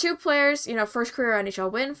 Two players, first career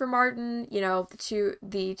NHL win for Martin,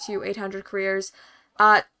 the two 800 careers.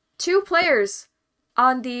 Two players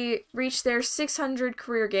reached their 600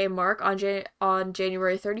 career game mark on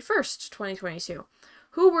January 31st, 2022.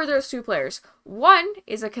 Who were those two players? One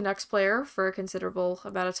is a Canucks player for a considerable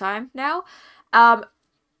amount of time now.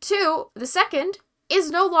 Two, the second, is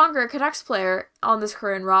no longer a Canucks player on this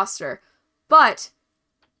current roster. But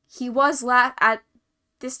he was at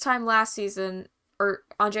this time last season, or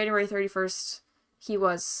on January 31st, he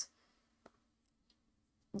was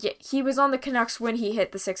on the Canucks when he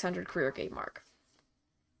hit the 600 career game mark.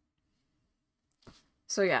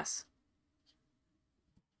 So yes.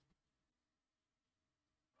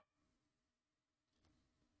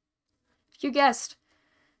 You guessed.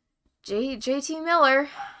 JT Miller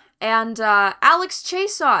and Alex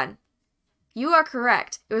Chiasson. You are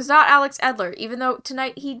correct. It was not Alex Edler, even though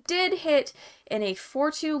tonight he did hit in a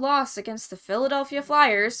 4-2 loss against the Philadelphia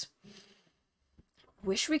Flyers.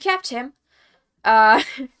 Wish we kept him.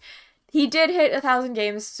 He did hit 1,000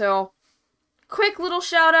 games, so quick little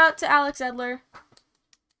shout out to Alex Edler.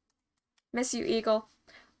 Miss you, Eagle.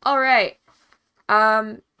 Alright.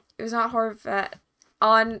 It was not Horvat.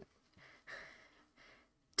 On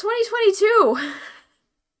 2022.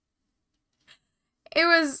 It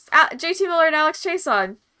was JT Miller and Alex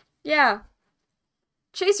Chiasson. Yeah.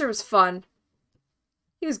 Chaser was fun.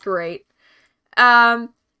 He was great.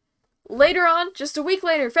 Later on, just a week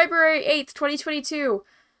later, February 8th, 2022,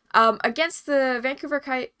 against the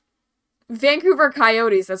Vancouver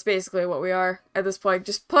Coyotes, that's basically what we are at this point.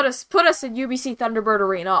 Just put us in UBC Thunderbird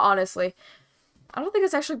Arena, honestly. I don't think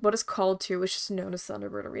it's actually what it's called too. It's just known as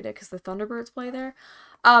Thunderbird Arena because the Thunderbirds play there.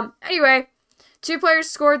 Anyway, two players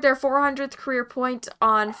scored their 400th career point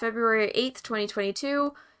on February 8th,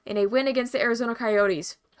 2022 in a win against the Arizona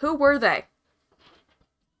Coyotes. Who were they?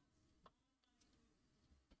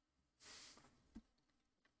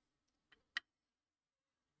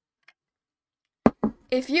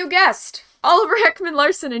 If you guessed Oliver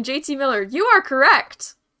Ekman-Larsson and JT Miller, you are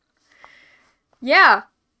correct. Yeah.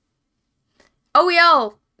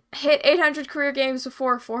 OEL hit 800 career games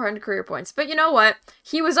before 400 career points. But you know what?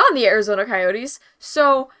 He was on the Arizona Coyotes,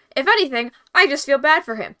 so if anything, I just feel bad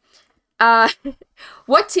for him.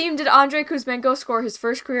 What team did Andrei Kuzmenko score his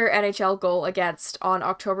first career NHL goal against on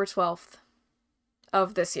October 12th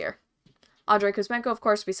of this year? Andrei Kuzmenko, of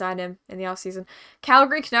course, we signed him in the offseason.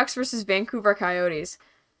 Calgary Canucks versus Vancouver Coyotes.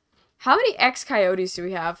 How many ex-Coyotes do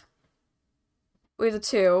we have? We have the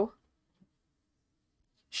two.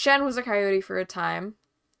 Shen was a Coyote for a time.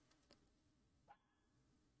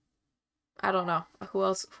 I don't know. Who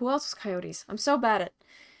else was Coyotes? I'm so bad at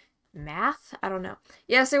math? I don't know.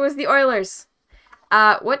 Yes, it was the Oilers.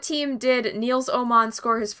 What team did Niels Oman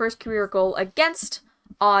score his first career goal against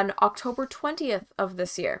on October 20th of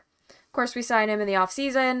this year? Of course, we signed him in the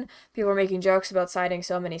offseason. People were making jokes about signing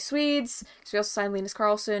so many Swedes. So we also signed Linus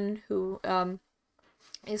Karlsson, who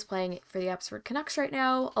is playing for the Abbotsford Canucks right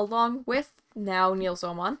now, along with now Niels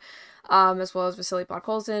Oman, as well as Vasily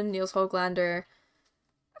Podkolzin, Niels Höglander.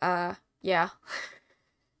 Yeah.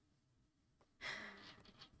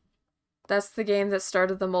 That's the game that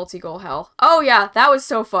started the multi-goal hell. Oh yeah, that was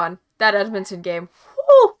so fun. That Edmonton game.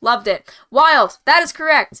 Woo! Loved it. Wild. That is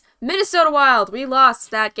correct. Minnesota Wild. We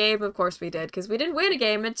lost that game. Of course we did, because we didn't win a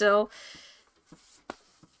game until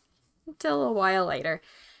a while later.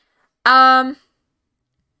 I'll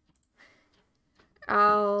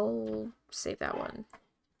save that one.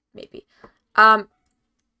 Maybe.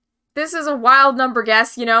 This is a wild number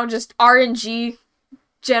guess, just RNG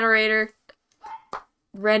generator.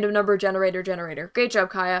 Random number generator. Great job,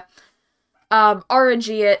 Kaya.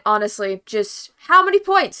 RNG it, honestly. Just how many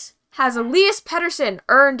points has Elias Pettersson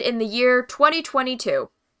earned in the year 2022?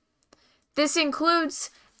 This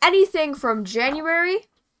includes anything from January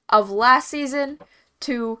of last season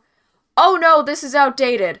to, oh no, this is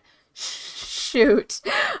outdated. Shoot.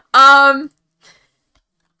 Uh-oh.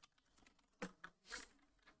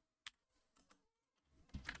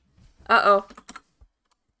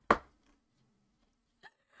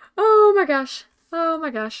 Oh my gosh.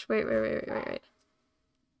 Wait.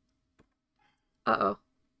 Uh-oh.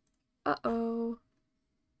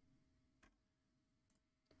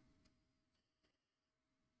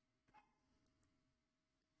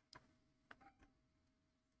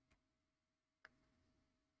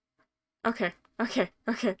 Okay.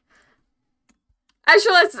 I just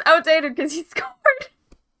realized it's outdated because he scored.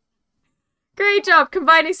 Great job,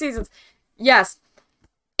 combining seasons. Yes.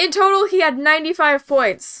 In total, he had 95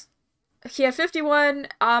 points. He had 51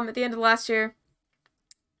 at the end of last year.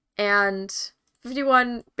 And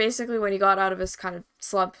 51 basically when he got out of his kind of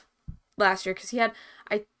slump last year. Because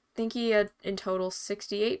I think he had in total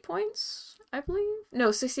 68 points, I believe.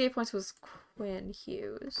 No, 68 points was Quinn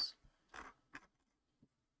Hughes.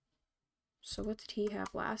 So what did he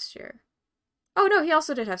have last year? Oh, no, he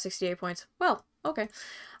also did have 68 points. Well, okay.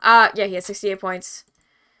 Yeah, he had 68 points.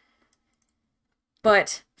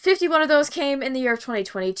 But 51 of those came in the year of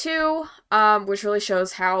 2022, which really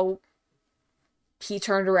shows how he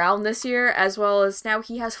turned around this year, as well as now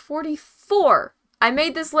he has 44. I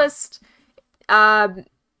made this list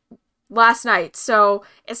last night, so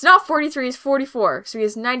it's not 43, it's 44. So he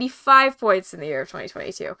has 95 points in the year of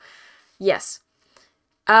 2022. Yes.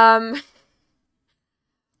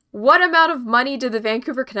 What amount of money did the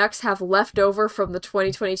Vancouver Canucks have left over from the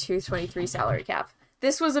 2022-23 salary cap?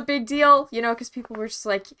 This was a big deal, because people were just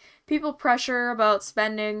like, people pressure about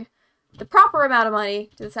spending the proper amount of money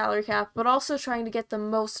to the salary cap, but also trying to get the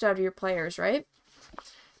most out of your players, right?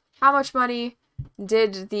 How much money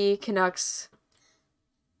did the Canucks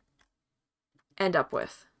end up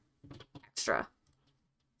with? Extra.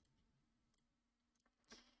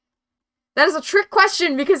 That is a trick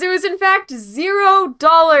question because it was in fact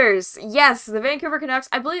 $0. Yes, the Vancouver Canucks,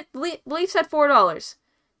 I believe Leafs had $4.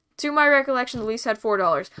 To my recollection, the Leafs had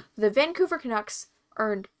 $4. The Vancouver Canucks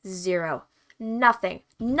earned 0. Nothing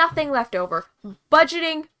left over.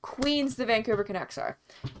 Budgeting queens the Vancouver Canucks are.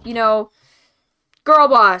 Girl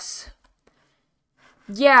boss.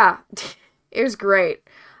 Yeah, it was great.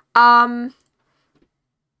 Let's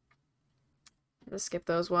skip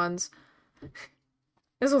those ones.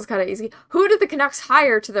 This one's kind of easy. Who did the Canucks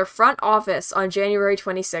hire to their front office on January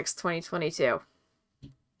 26, 2022?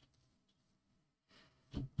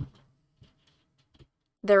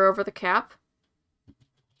 They're over the cap?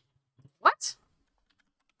 What?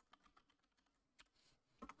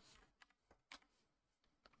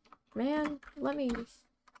 Man, let me...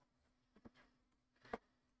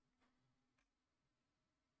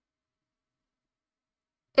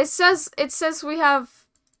 It says we have...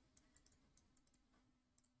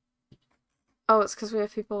 Oh, it's because we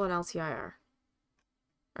have people in LTIR.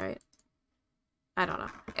 Right? I don't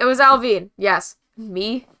know. It was Alvin. Yes.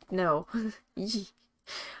 Me? No.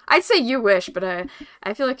 I'd say you wish, but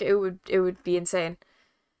I feel like it would be insane.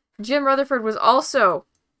 Jim Rutherford was also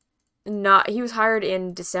not... He was hired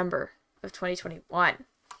in December of 2021.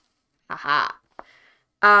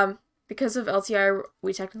 Haha. Because of LTIR,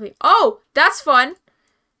 we technically... Oh! That's fun!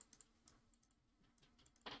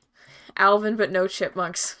 Alvin, but no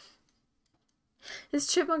Chipmunks. Is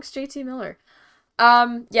Chipmunks JT Miller?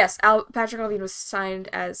 Yes, Patrick Alvin was hired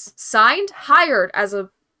as a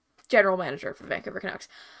general manager for the Vancouver Canucks.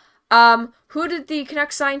 Who did the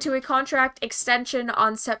Canucks sign to a contract extension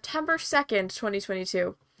on September 2nd,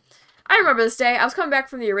 2022? I remember this day. I was coming back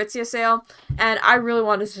from the Aritzia sale, and I really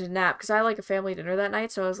wanted to nap, because I had, a family dinner that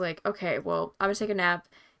night, so I was like, okay, well, I'm gonna take a nap.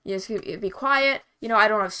 It's gonna be quiet. I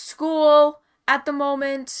don't have school at the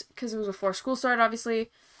moment, because it was before school started, obviously,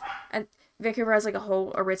 and Vancouver has, a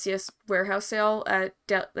whole Aritzia warehouse sale at,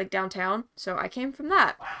 downtown, so I came from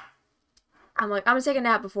that. I'm like, I'm gonna take a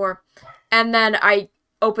nap before, and then I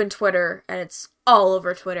opened Twitter, and it's all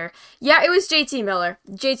over Twitter. Yeah, it was JT Miller.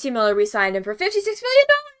 JT Miller, we signed him for $56 million,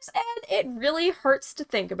 and it really hurts to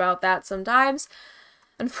think about that sometimes.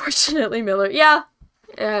 Unfortunately, Miller, yeah,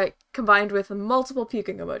 combined with multiple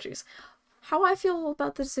puking emojis. How I feel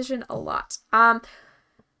about the decision, a lot.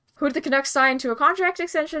 Who did the Canucks sign to a contract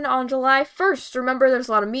extension on July 1st? Remember, there's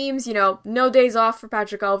a lot of memes, no days off for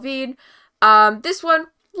Patrick Allvin. This one,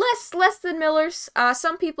 less than Miller's.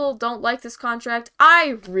 Some people don't like this contract.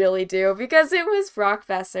 I really do, because it was Brock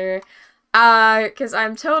Besser. Because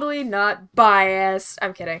I'm totally not biased.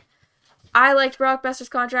 I'm kidding. I liked Brock Besser's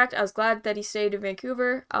contract. I was glad that he stayed in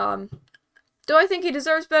Vancouver. Do I think he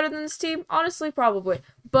deserves better than this team? Honestly, probably.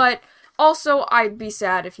 But also, I'd be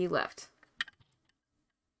sad if he left.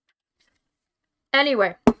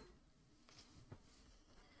 Anyway.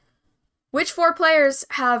 Which 4 players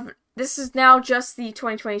have... This is now just the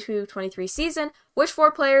 2022-23 season. Which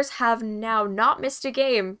 4 players have now not missed a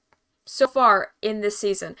game so far in this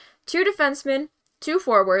season? 2 defensemen, 2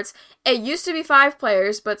 forwards. It used to be 5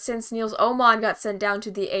 players, but since Niels Oman got sent down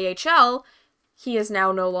to the AHL, he is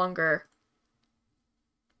now no longer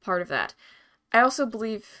part of that. I also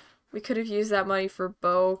believe we could have used that money for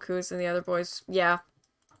Bo, Kuz, and the other boys. Yeah,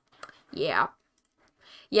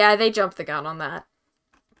 they jumped the gun on that.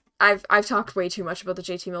 I've talked way too much about the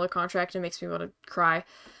JT Miller contract. It makes me want to cry.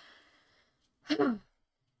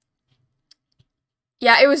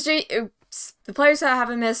 Yeah, the players that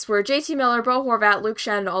haven't missed were JT Miller, Bo Horvat, Luke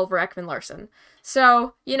Shen, and Oliver Ekman-Larsson.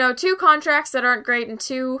 So, 2 contracts that aren't great and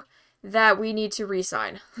 2 that we need to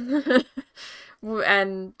re-sign.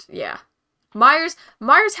 And, yeah. Myers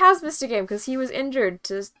has missed a game because he was injured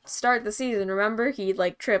to start the season. Remember? He,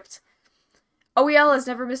 tripped. OEL has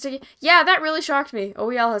never missed a game. Yeah, that really shocked me.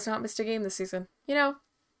 OEL has not missed a game this season. Good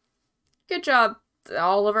job,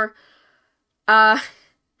 Oliver.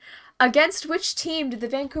 Against which team did the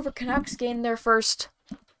Vancouver Canucks gain their first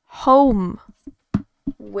home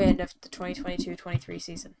win of the 2022-23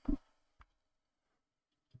 season?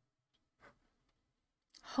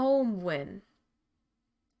 Home win.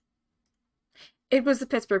 It was the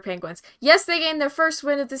Pittsburgh Penguins. Yes, they gained their first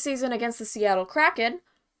win of the season against the Seattle Kraken,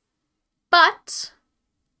 but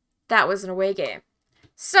that was an away game.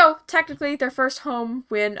 So, technically, their first home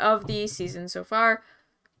win of the season so far,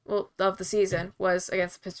 of the season, was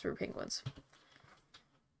against the Pittsburgh Penguins.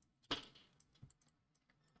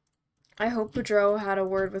 I hope Boudreau had a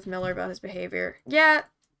word with Miller about his behavior. Yeah,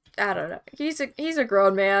 I don't know. He's a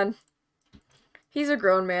grown man. He's a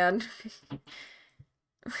grown man.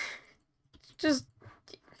 Just,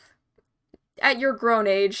 at your grown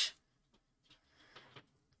age.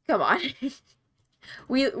 Come on.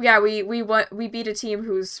 We beat a team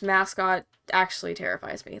whose mascot actually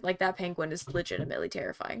terrifies me. That penguin is legitimately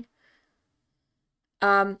terrifying.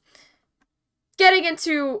 Getting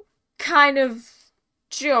into kind of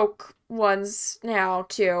joke ones now,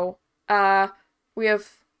 too. We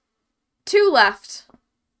have 2 left.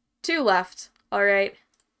 2 left, alright.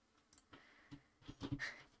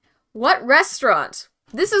 What restaurant?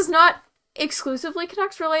 This is not exclusively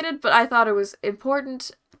Canucks related, but I thought it was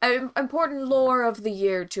important lore of the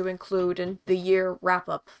year to include in the year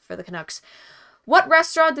wrap-up for the Canucks. What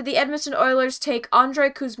restaurant did the Edmonton Oilers take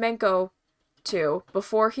Andrei Kuzmenko to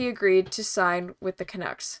before he agreed to sign with the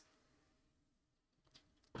Canucks?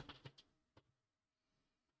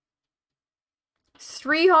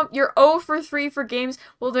 You're 0 for 3 for games.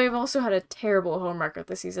 Well, they've also had a terrible home record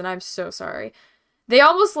this season. I'm so sorry. They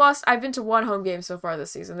almost lost. I've been to 1 home game so far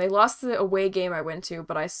this season. They lost the away game I went to,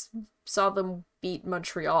 but I saw them beat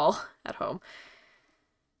Montreal at home.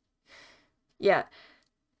 Yeah.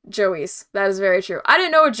 Joey's. That is very true. I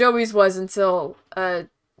didn't know what Joey's was until a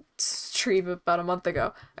stream about a month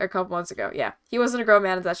ago. Or a couple months ago. Yeah. He wasn't a grown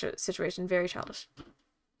man in that situation. Very childish.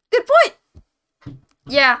 Good point!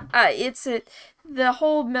 Yeah. The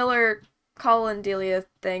whole Miller Colin Delia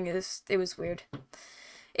thing it was weird.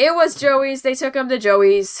 It was Joey's. They took him to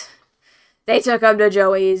Joey's.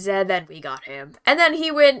 And then we got him. And then he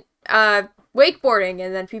went wakeboarding,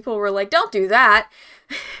 and then people were like, "Don't do that."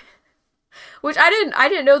 Which I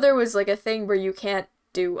didn't know there was a thing where you can't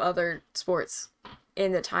do other sports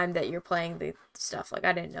in the time that you're playing the stuff. I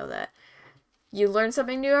didn't know that. You learn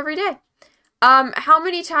something new every day. How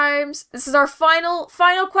many times? This is our final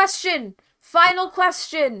question. Final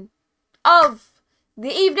question of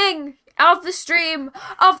the evening. Of the stream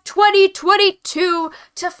of 2022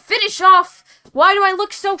 to finish off. Why do I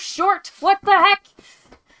look so short? What the heck?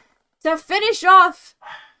 To finish off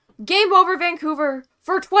Game Over Vancouver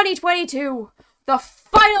for 2022. The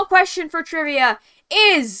final question for trivia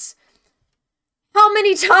is, how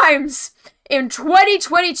many times in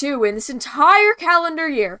 2022, in this entire calendar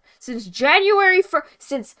year, since January 1st,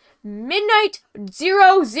 since midnight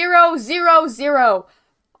 0000,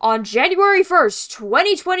 on January 1st,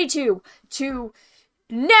 2022, to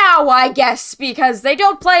now, I guess, because they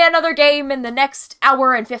don't play another game in the next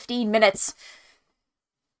hour and 15 minutes.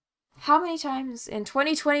 How many times in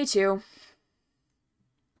 2022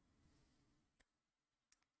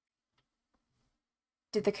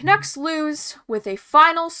 did the Canucks lose with a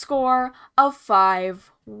final score of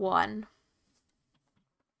 5-1?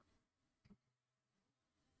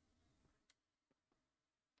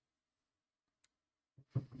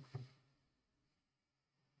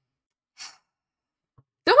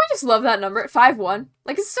 Don't we just love that number? 5-1.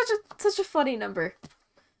 Like, it's such a funny number.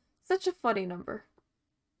 Such a funny number.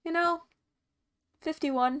 You know?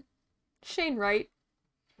 51. Shane Wright.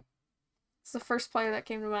 It's the first player that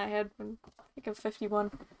came to my head when I think of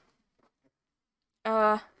 51.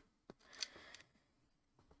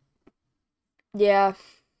 Yeah.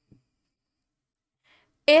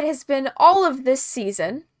 It has been all of this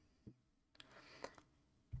season.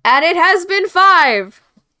 And it has been 5!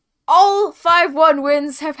 All 5-1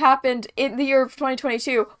 wins have happened in the year of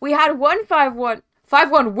 2022. We had one 5-1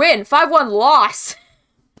 win, 5-1 loss.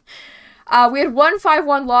 We had one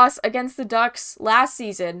 5-1 loss against the Ducks last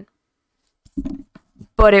season.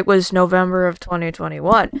 But it was November of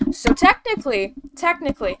 2021. So technically,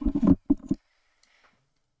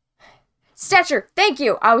 Stetcher, thank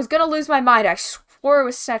you. I was gonna lose my mind. I swore it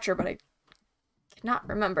was Stetcher, but I cannot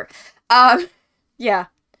remember. Yeah.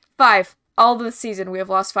 5. All this season, we have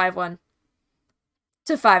lost 5-1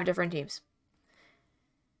 to 5 different teams.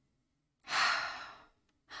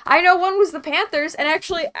 I know one was the Panthers, and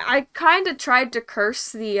actually, I kind of tried to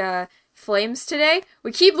curse the Flames today.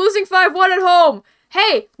 We keep losing 5-1 at home.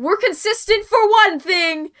 Hey, we're consistent for one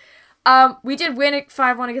thing. We did win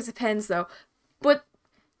 5-1 against the Pens, though. But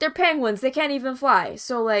they're penguins. They can't even fly.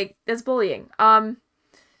 So, like, that's bullying.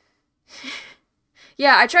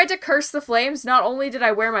 Yeah, I tried to curse the Flames. Not only did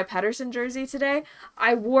I wear my Pettersson jersey today,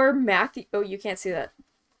 I wore Matthew... Oh, you can't see that.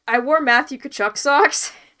 I wore Matthew Tkachuk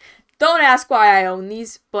socks. Don't ask why I own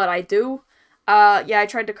these, but I do. Yeah, I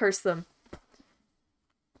tried to curse them.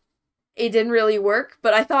 It didn't really work,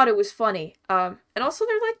 but I thought it was funny. And also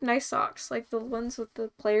they're, like, nice socks. Like, the ones with the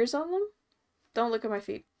players on them. Don't look at my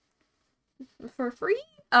feet. For free?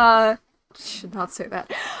 Should not say that.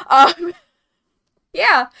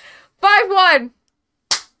 Yeah. 5-1!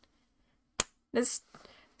 It's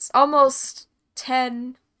almost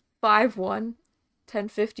 10-5-1.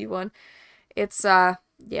 10-51. It's, yeah.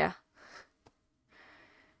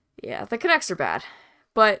 Yeah, the Canucks are bad.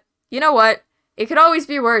 But, you know what? It could always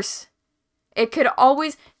be worse. It could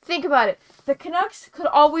always... Think about it. The Canucks could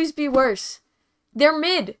always be worse. They're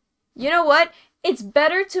mid. You know what? It's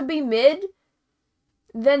better to be mid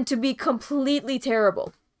than to be completely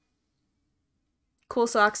terrible. Cool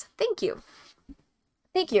socks. Thank you.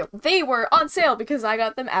 Thank you. They were on sale because I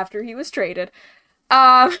got them after he was traded.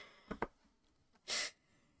 Yeah.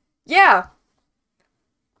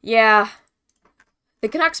 Yeah. The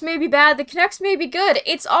Canucks may be bad, the Canucks may be good.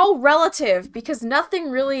 It's all relative because nothing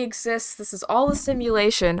really exists. This is all a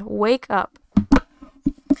simulation. Wake up.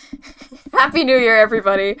 Happy New Year,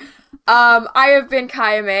 everybody. I have been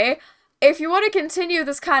Kayame. If you want to continue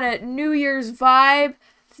this kind of New Year's vibe,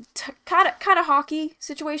 kind of hockey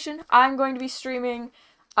situation, I'm going to be streaming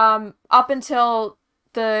up until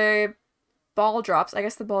the ball drops. I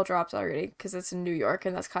guess the ball drops already because it's in New York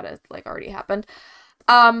and that's kind of like already happened.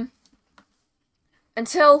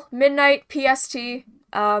 Until midnight PST,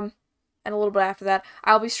 and a little bit after that,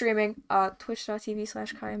 I'll be streaming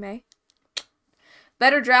twitch.tv/Kayame.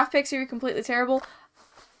 Better draft picks if you're completely terrible.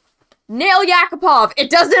 Nail Yakupov! It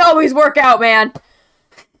doesn't always work out, man!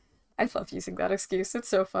 I love using that excuse. It's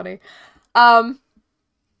so funny.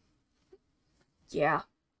 Yeah.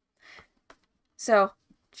 So,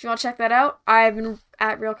 if you want to check that out, I've been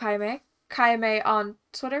at Real Kayame. Kayame on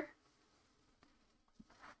Twitter.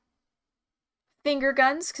 Finger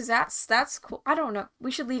guns, because that's cool. I don't know. We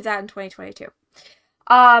should leave that in 2022.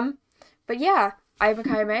 But yeah, I've been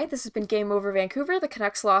Kayame. This has been Game Over Vancouver. The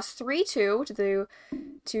Canucks lost 3-2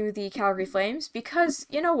 to the Calgary Flames because,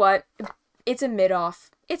 you know what? It's a mid-off.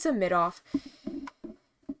 It's a mid-off.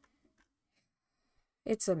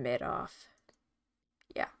 It's a mid-off.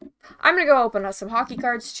 Yeah. I'm gonna go open up some hockey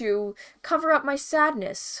cards to cover up my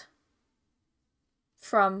sadness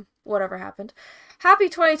from whatever happened. Happy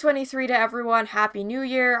 2023 to everyone. Happy New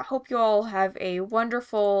Year. Hope you all have a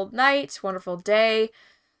wonderful night, wonderful day,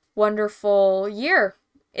 wonderful year.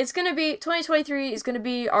 It's gonna be, 2023 is gonna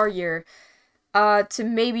be our year. To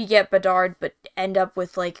maybe get Bedard, but end up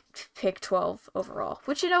with, like, pick 12 overall.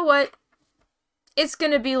 Which, you know what? It's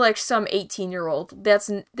gonna be, like, some 18-year-old.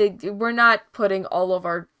 We're not putting all of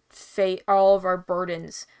our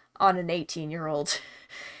burdens on an 18-year-old.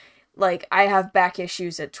 Like, I have back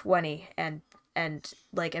issues at 20, and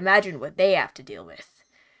like, imagine what they have to deal with.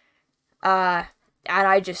 And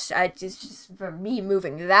I just for me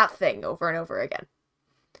moving that thing over and over again.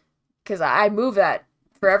 Because I move that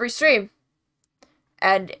for every stream.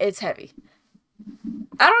 And it's heavy.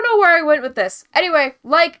 I don't know where I went with this. Anyway,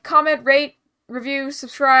 like, comment, rate, review,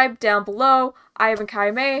 subscribe down below. I have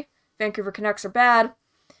Kaime. Vancouver Canucks are bad.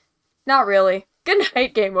 Not really. Good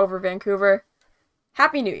night, game over, Vancouver.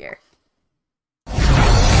 Happy New Year.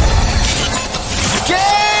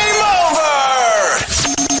 Game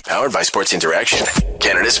over! Powered by Sports Interaction,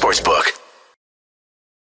 Canada Sportsbook.